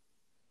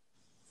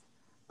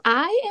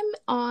 I am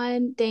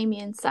on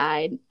Damien's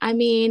side. I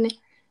mean,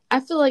 I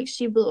feel like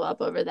she blew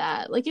up over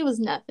that. Like, it was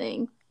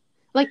nothing.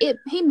 Like,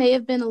 he may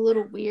have been a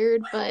little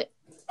weird, but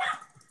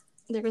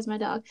there goes my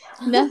dog.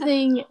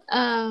 Nothing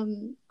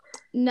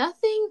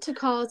to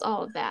cause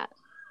all of that.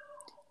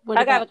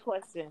 I got a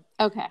question.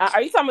 Okay.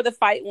 Are you talking about the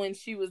fight when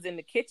she was in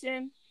the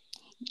kitchen?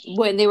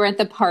 When they were at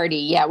the party,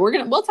 yeah.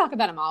 We'll talk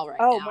about them all now.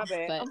 Oh, my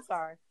bad. I'm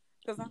sorry.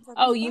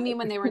 You mean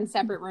when they were in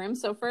separate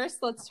rooms? So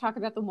first, let's talk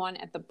about the one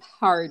at the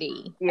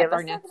party. Yeah, at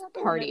Barnett's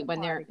party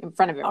when they're in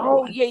front of everyone.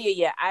 Oh,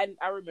 yeah.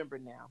 I remember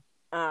now.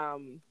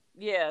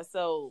 Yeah.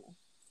 So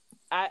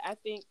I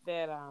think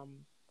that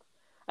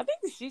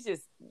she's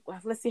just,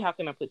 let's see, how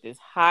can I put this?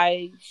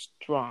 High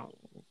strung.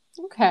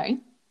 Okay.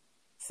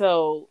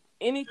 So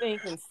anything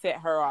can set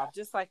her off.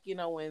 Just like,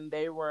 when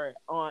they were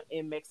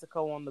in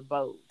Mexico on the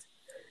boat.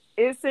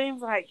 It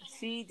seems like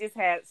she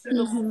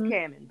looks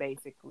cannon,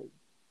 basically.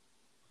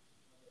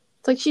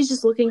 It's like she's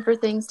just looking for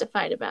things to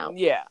fight about.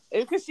 Yeah,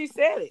 because she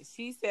said it.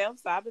 She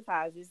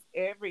self-sabotages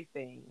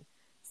everything.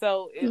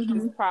 So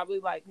it's probably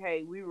like,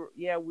 hey, we were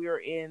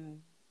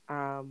in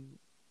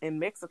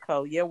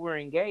Mexico. Yeah, we're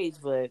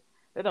engaged, but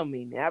that don't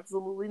mean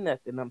absolutely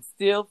nothing. I'm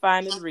still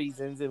finding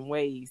reasons and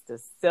ways to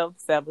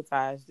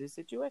self-sabotage this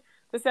situation,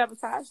 to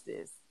sabotage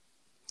this.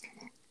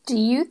 Do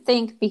you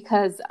think,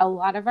 because a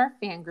lot of our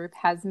fan group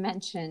has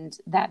mentioned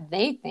that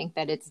they think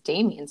that it's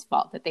Damien's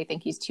fault, that they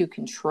think he's too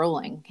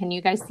controlling? Can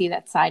you guys see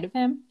that side of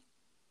him?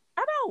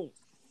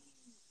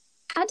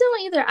 I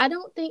don't either. I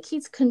don't think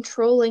he's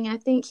controlling. I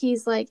think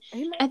he's like,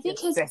 I think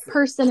his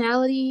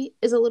personality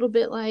is a little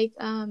bit like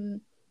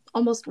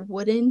almost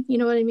wooden. You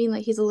know what I mean?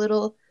 Like, he's a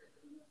little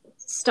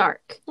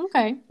stark.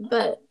 Okay.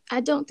 But I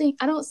don't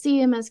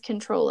see him as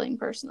controlling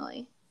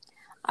personally.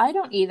 I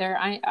don't either.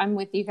 I'm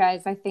with you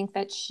guys. I think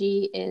that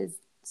she is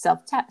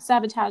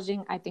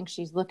self-sabotaging. I think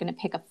she's looking to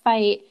pick a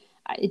fight.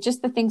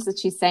 Just the things that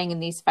she's saying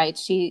in these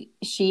fights. She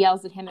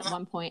yells at him at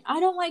one point, "I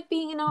don't like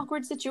being in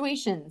awkward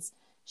situations."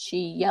 She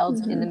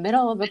yelled in the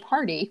middle of a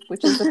party,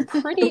 which is a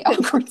pretty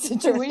awkward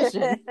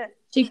situation.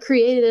 She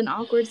created an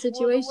awkward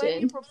situation. Well, the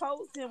way you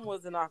proposed him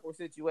was an awkward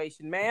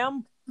situation,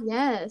 ma'am.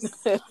 Yes.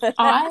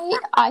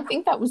 I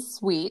think that was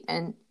sweet,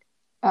 and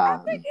I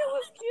think it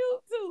was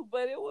cute too,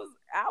 but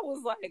I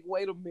was like,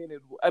 wait a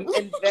minute. And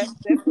that's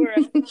where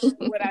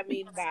what I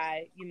mean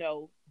by,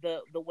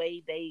 the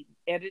way they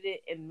edited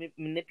and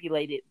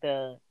manipulated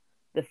the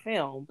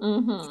film.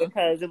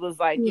 Because it was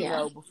like,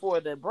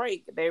 before the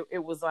break,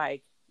 it was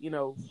like,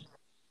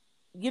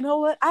 you know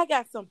what? I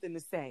got something to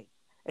say.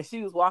 And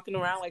she was walking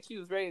around like she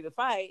was ready to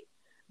fight.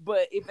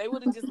 But if they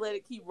would have just let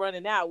it keep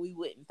running out, we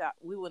wouldn't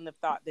have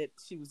thought that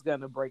she was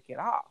gonna break it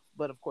off.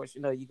 But of course, you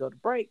know, you go to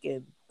break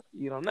and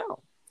you don't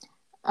know.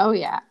 Oh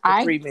yeah,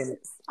 3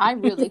 minutes. I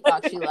really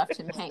thought she left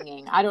him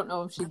hanging. I don't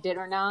know if she did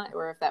or not,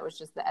 or if that was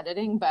just the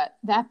editing. But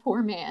that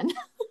poor man.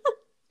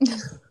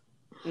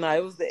 No,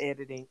 it was the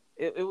editing.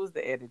 It was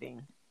the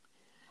editing.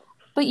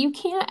 But you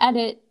can't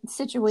edit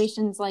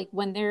situations like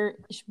when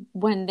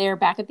they're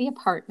back at the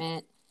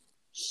apartment.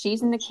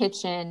 She's in the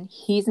kitchen.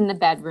 He's in the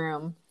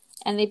bedroom.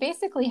 And they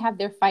basically have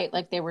their fight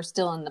like they were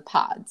still in the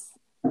pods.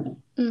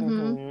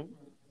 Mm-hmm.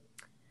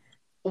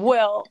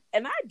 Well,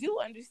 and I do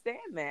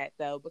understand that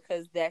though,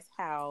 because that's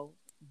how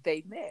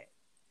they met.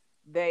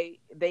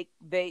 They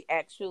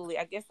actually,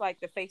 I guess,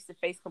 like the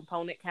face-to-face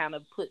component kind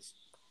of puts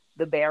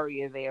the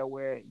barrier there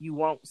where you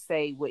won't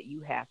say what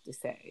you have to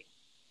say.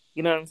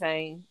 You know what I'm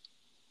saying?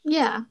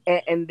 Yeah.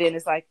 And then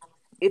it's like,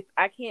 if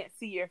I can't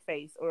see your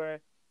face or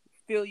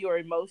feel your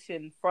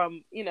emotion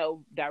from, you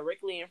know,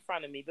 directly in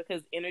front of me,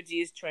 because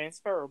energy is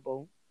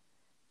transferable,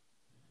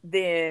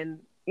 then,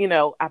 you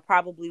know, I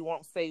probably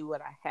won't say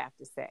what I have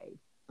to say.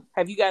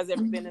 Have you guys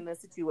ever been in a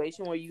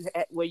situation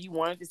where you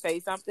wanted to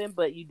say something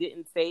but you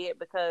didn't say it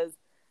because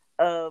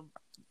of,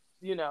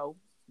 you know,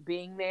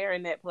 being there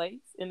in that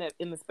place, in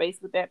the space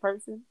with that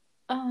person?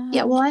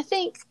 Yeah, well, I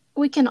think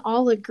we can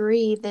all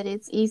agree that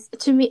it's easy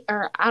to me,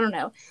 or I don't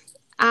know.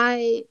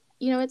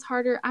 It's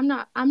harder. I'm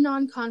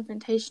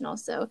non-confrontational,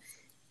 so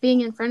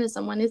being in front of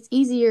someone, it's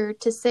easier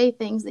to say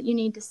things that you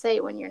need to say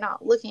when you're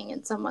not looking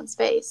in someone's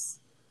face.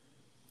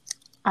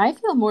 I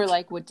feel more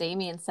like what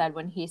Damien said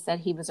when he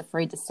said he was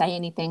afraid to say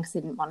anything because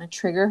he didn't want to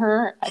trigger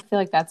her. I feel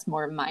like that's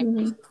more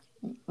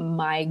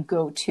my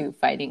go-to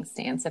fighting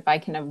stance. If I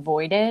can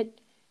avoid it,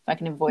 if I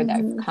can avoid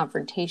that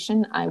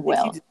confrontation, I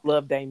will. You just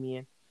love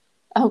Damien.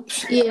 Oh,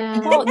 yeah.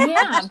 Well,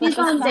 yeah. He's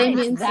on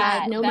Damien's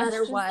side no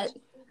matter what.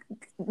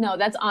 No,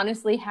 that's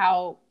honestly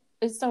how...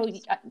 So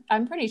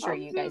I'm pretty sure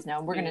you guys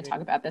know, we're going to talk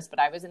about this, but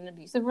I was in an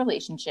abusive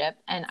relationship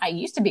and I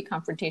used to be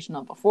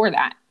confrontational before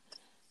that.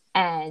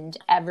 And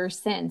ever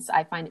since,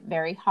 I find it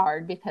very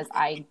hard because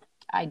I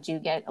do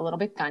get a little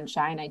bit gun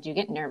shy and I do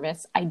get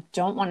nervous. I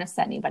don't want to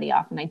set anybody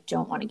off and I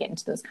don't want to get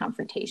into those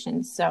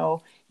confrontations.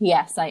 So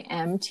yes, I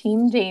am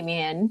Team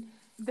Damien.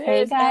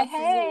 There's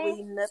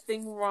absolutely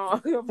nothing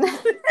wrong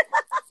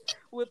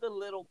with a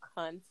little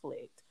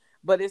conflict,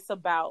 but it's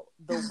about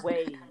the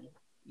way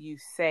you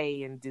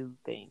say and do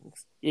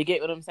things. You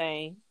get what I'm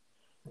saying?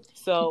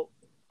 So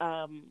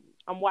I'm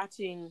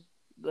watching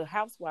The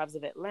Housewives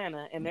of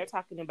Atlanta and they're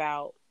talking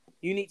about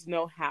you need to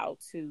know how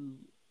to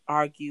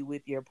argue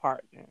with your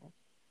partner.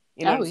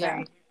 You know what I'm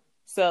saying?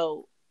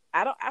 So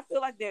I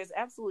feel like there's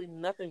absolutely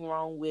nothing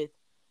wrong with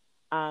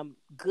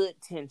good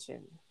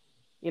tension.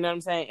 You know what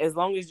I'm saying? As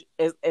long as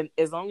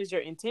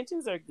your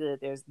intentions are good,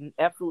 there's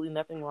absolutely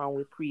nothing wrong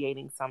with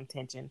creating some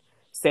tension,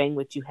 saying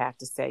what you have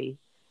to say,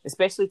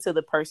 especially to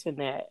the person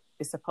that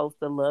is supposed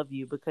to love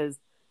you, because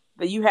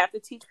you have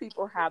to teach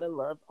people how to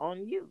love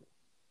on you.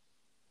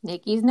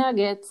 Nikki's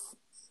Nuggets.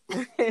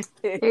 There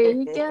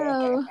you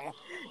go.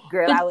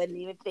 Girl, I wasn't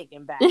even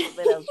thinking about it,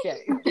 but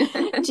okay.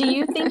 Do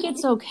you think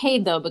it's okay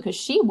though? Because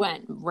she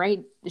went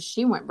right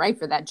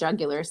for that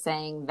jugular,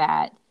 saying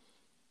that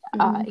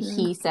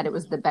he said it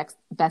was the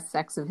best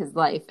sex of his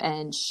life,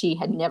 and she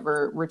had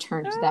never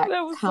returned that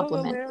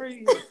compliment. So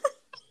hilarious.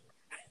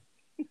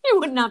 It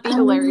would not be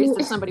hilarious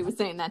if somebody was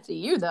saying that to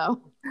you,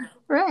 though.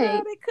 Right?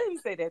 No, they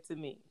couldn't say that to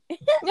me.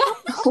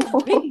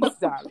 Please,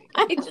 darling.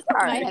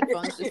 My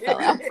headphones just fell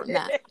out from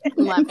that.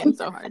 I'm laughing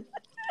so hard.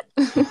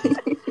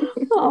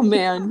 Oh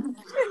man,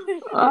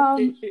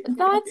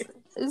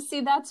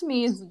 that to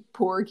me is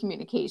poor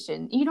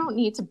communication. You don't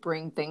need to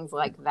bring things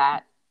like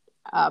that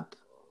up.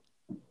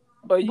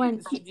 Or do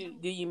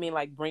you mean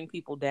like bring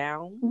people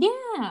down?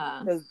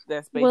 Yeah, because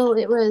that's basically... Well,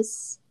 it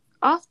was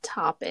off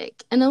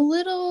topic and a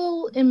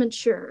little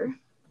immature.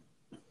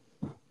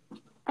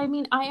 I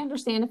mean, I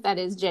understand if that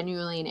is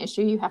genuinely an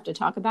issue, you have to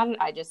talk about it.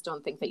 I just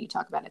don't think that you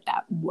talk about it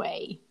that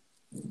way.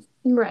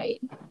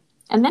 Right.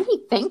 And then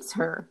he thanks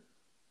her,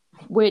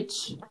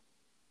 which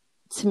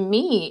to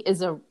me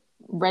is a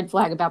red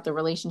flag about the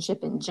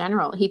relationship in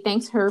general. He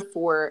thanks her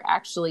for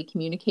actually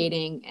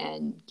communicating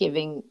and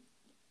giving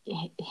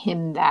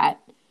him that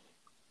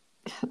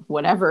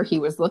whatever he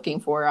was looking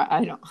for.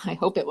 I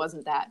hope it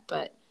wasn't that,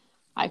 but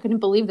I couldn't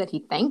believe that he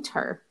thanked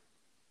her.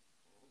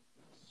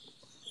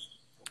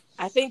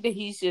 I think that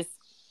he's just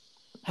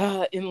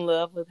in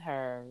love with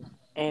her,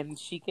 and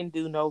she can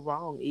do no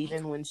wrong,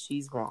 even when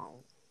she's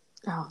wrong.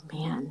 Oh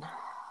man,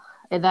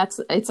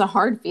 it's a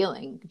hard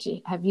feeling.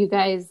 Have you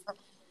guys?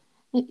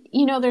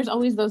 There's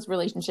always those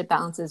relationship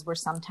balances where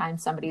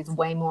sometimes somebody's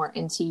way more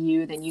into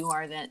you than you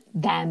are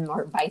them,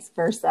 or vice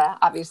versa.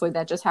 Obviously,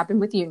 that just happened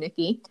with you,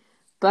 Nikki.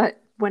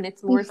 But when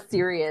it's more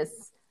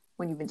serious,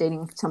 when you've been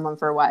dating someone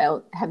for a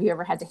while, have you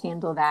ever had to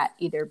handle that?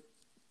 Either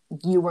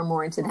you were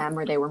more into them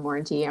or they were more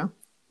into you?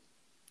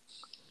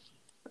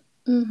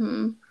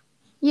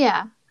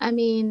 Yeah. I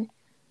mean,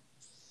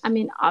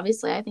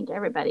 obviously, I think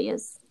everybody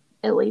is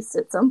at least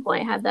at some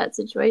point had that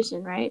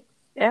situation, right?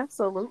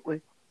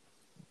 Absolutely.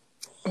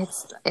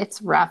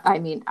 It's rough. I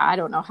mean, I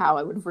don't know how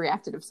I would have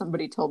reacted if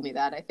somebody told me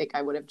that. I think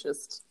I would have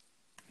just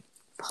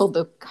pulled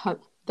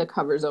the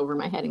covers over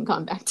my head and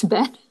gone back to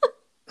bed.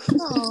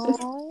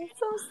 Oh,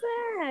 so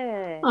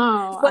sad.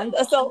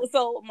 Oh,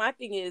 so my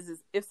thing is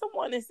if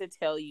someone is to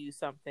tell you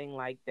something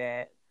like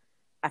that,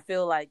 I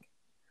feel like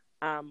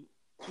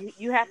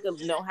you have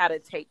to know how to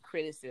take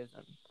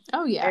criticism.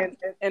 Oh yeah.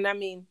 And I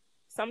mean,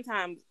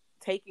 sometimes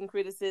taking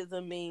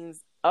criticism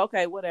means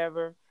okay,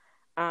 whatever.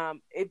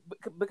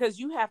 Because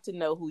you have to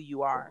know who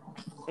you are,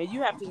 and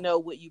you have to know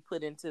what you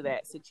put into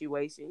that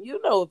situation. You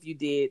know if you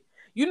did,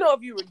 you know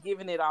if you were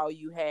giving it all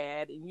you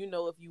had, and you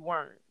know if you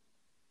weren't.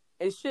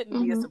 It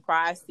shouldn't be a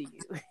surprise to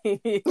you.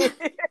 It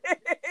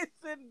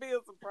shouldn't be a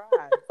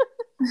surprise.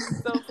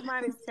 So if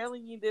somebody's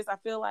telling you this, I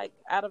feel like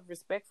out of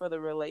respect for the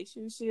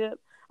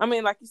relationship, I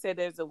mean, like you said,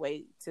 there's a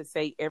way to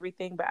say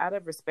everything, but out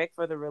of respect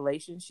for the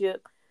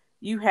relationship,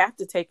 you have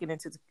to take it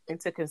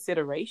into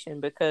consideration,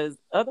 because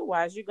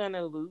otherwise you're going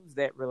to lose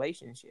that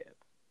relationship.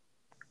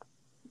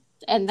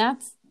 And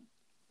that's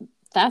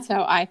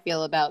how I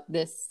feel about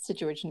this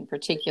situation in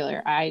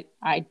particular. I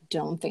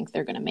don't think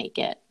they're going to make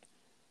it.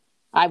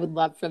 I would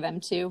love for them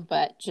to,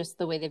 but just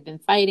the way they've been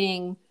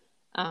fighting,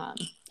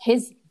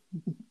 his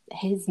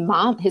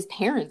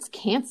parents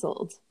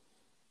canceled.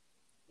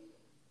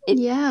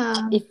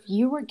 If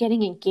you were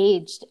getting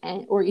engaged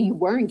or you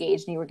were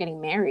engaged and you were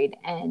getting married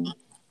and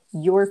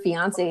your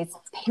fiance's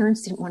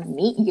parents didn't want to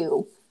meet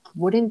you,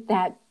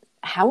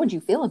 how would you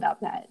feel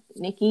about that,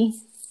 Nikki?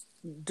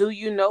 Do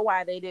you know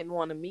why they didn't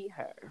want to meet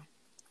her?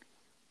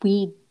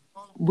 We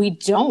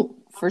don't,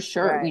 for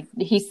sure. Right.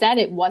 He said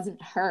it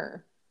wasn't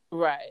her.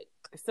 Right.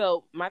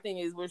 So my thing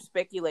is, we're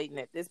speculating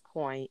at this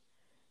point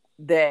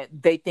that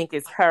they think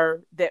it's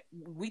her, that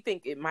we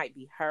think it might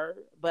be her,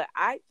 but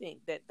I think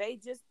that they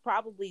just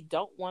probably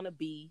don't want to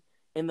be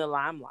in the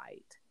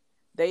limelight.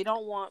 They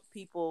don't want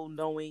people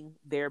knowing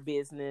their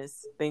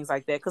business, things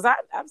like that. Because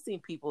I've seen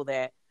people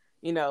that,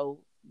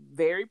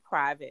 very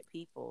private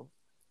people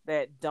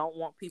that don't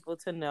want people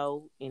to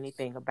know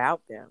anything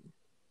about them.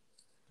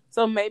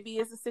 So maybe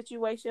it's a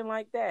situation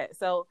like that.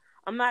 So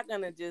I'm not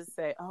going to just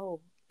say,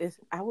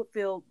 I would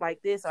feel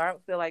like this or I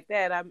would feel like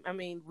that. I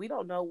mean, we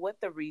don't know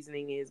what the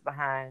reasoning is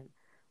behind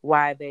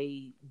why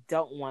they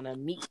don't want to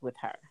meet with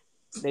her.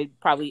 They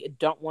probably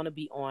don't want to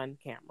be on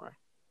camera.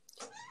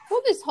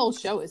 Well, this whole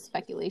show is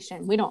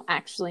speculation. We don't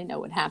actually know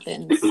what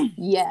happens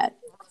yet.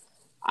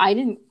 I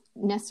didn't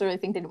necessarily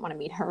think they didn't want to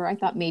meet her. I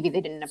thought maybe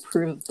they didn't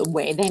approve of the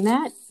way they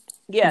met.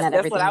 Yeah,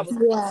 that's what I was.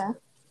 Yeah,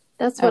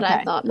 that's what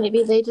I thought.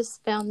 Maybe they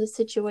just found the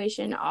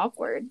situation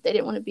awkward. They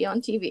didn't want to be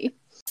on TV.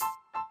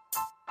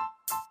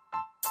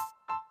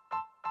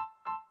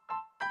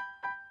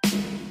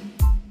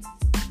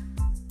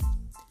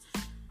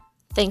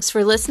 Thanks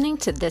for listening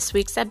to this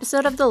week's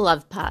episode of The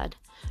Love Pod.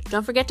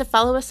 Don't forget to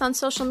follow us on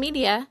social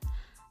media,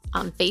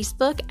 on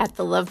Facebook at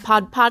The Love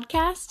Pod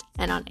Podcast,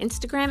 and on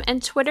Instagram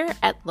and Twitter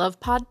at Love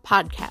Pod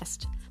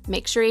Podcast.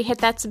 Make sure you hit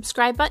that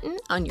subscribe button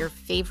on your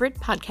favorite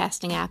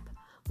podcasting app.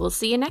 We'll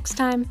see you next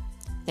time.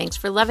 Thanks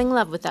for loving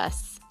love with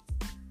us.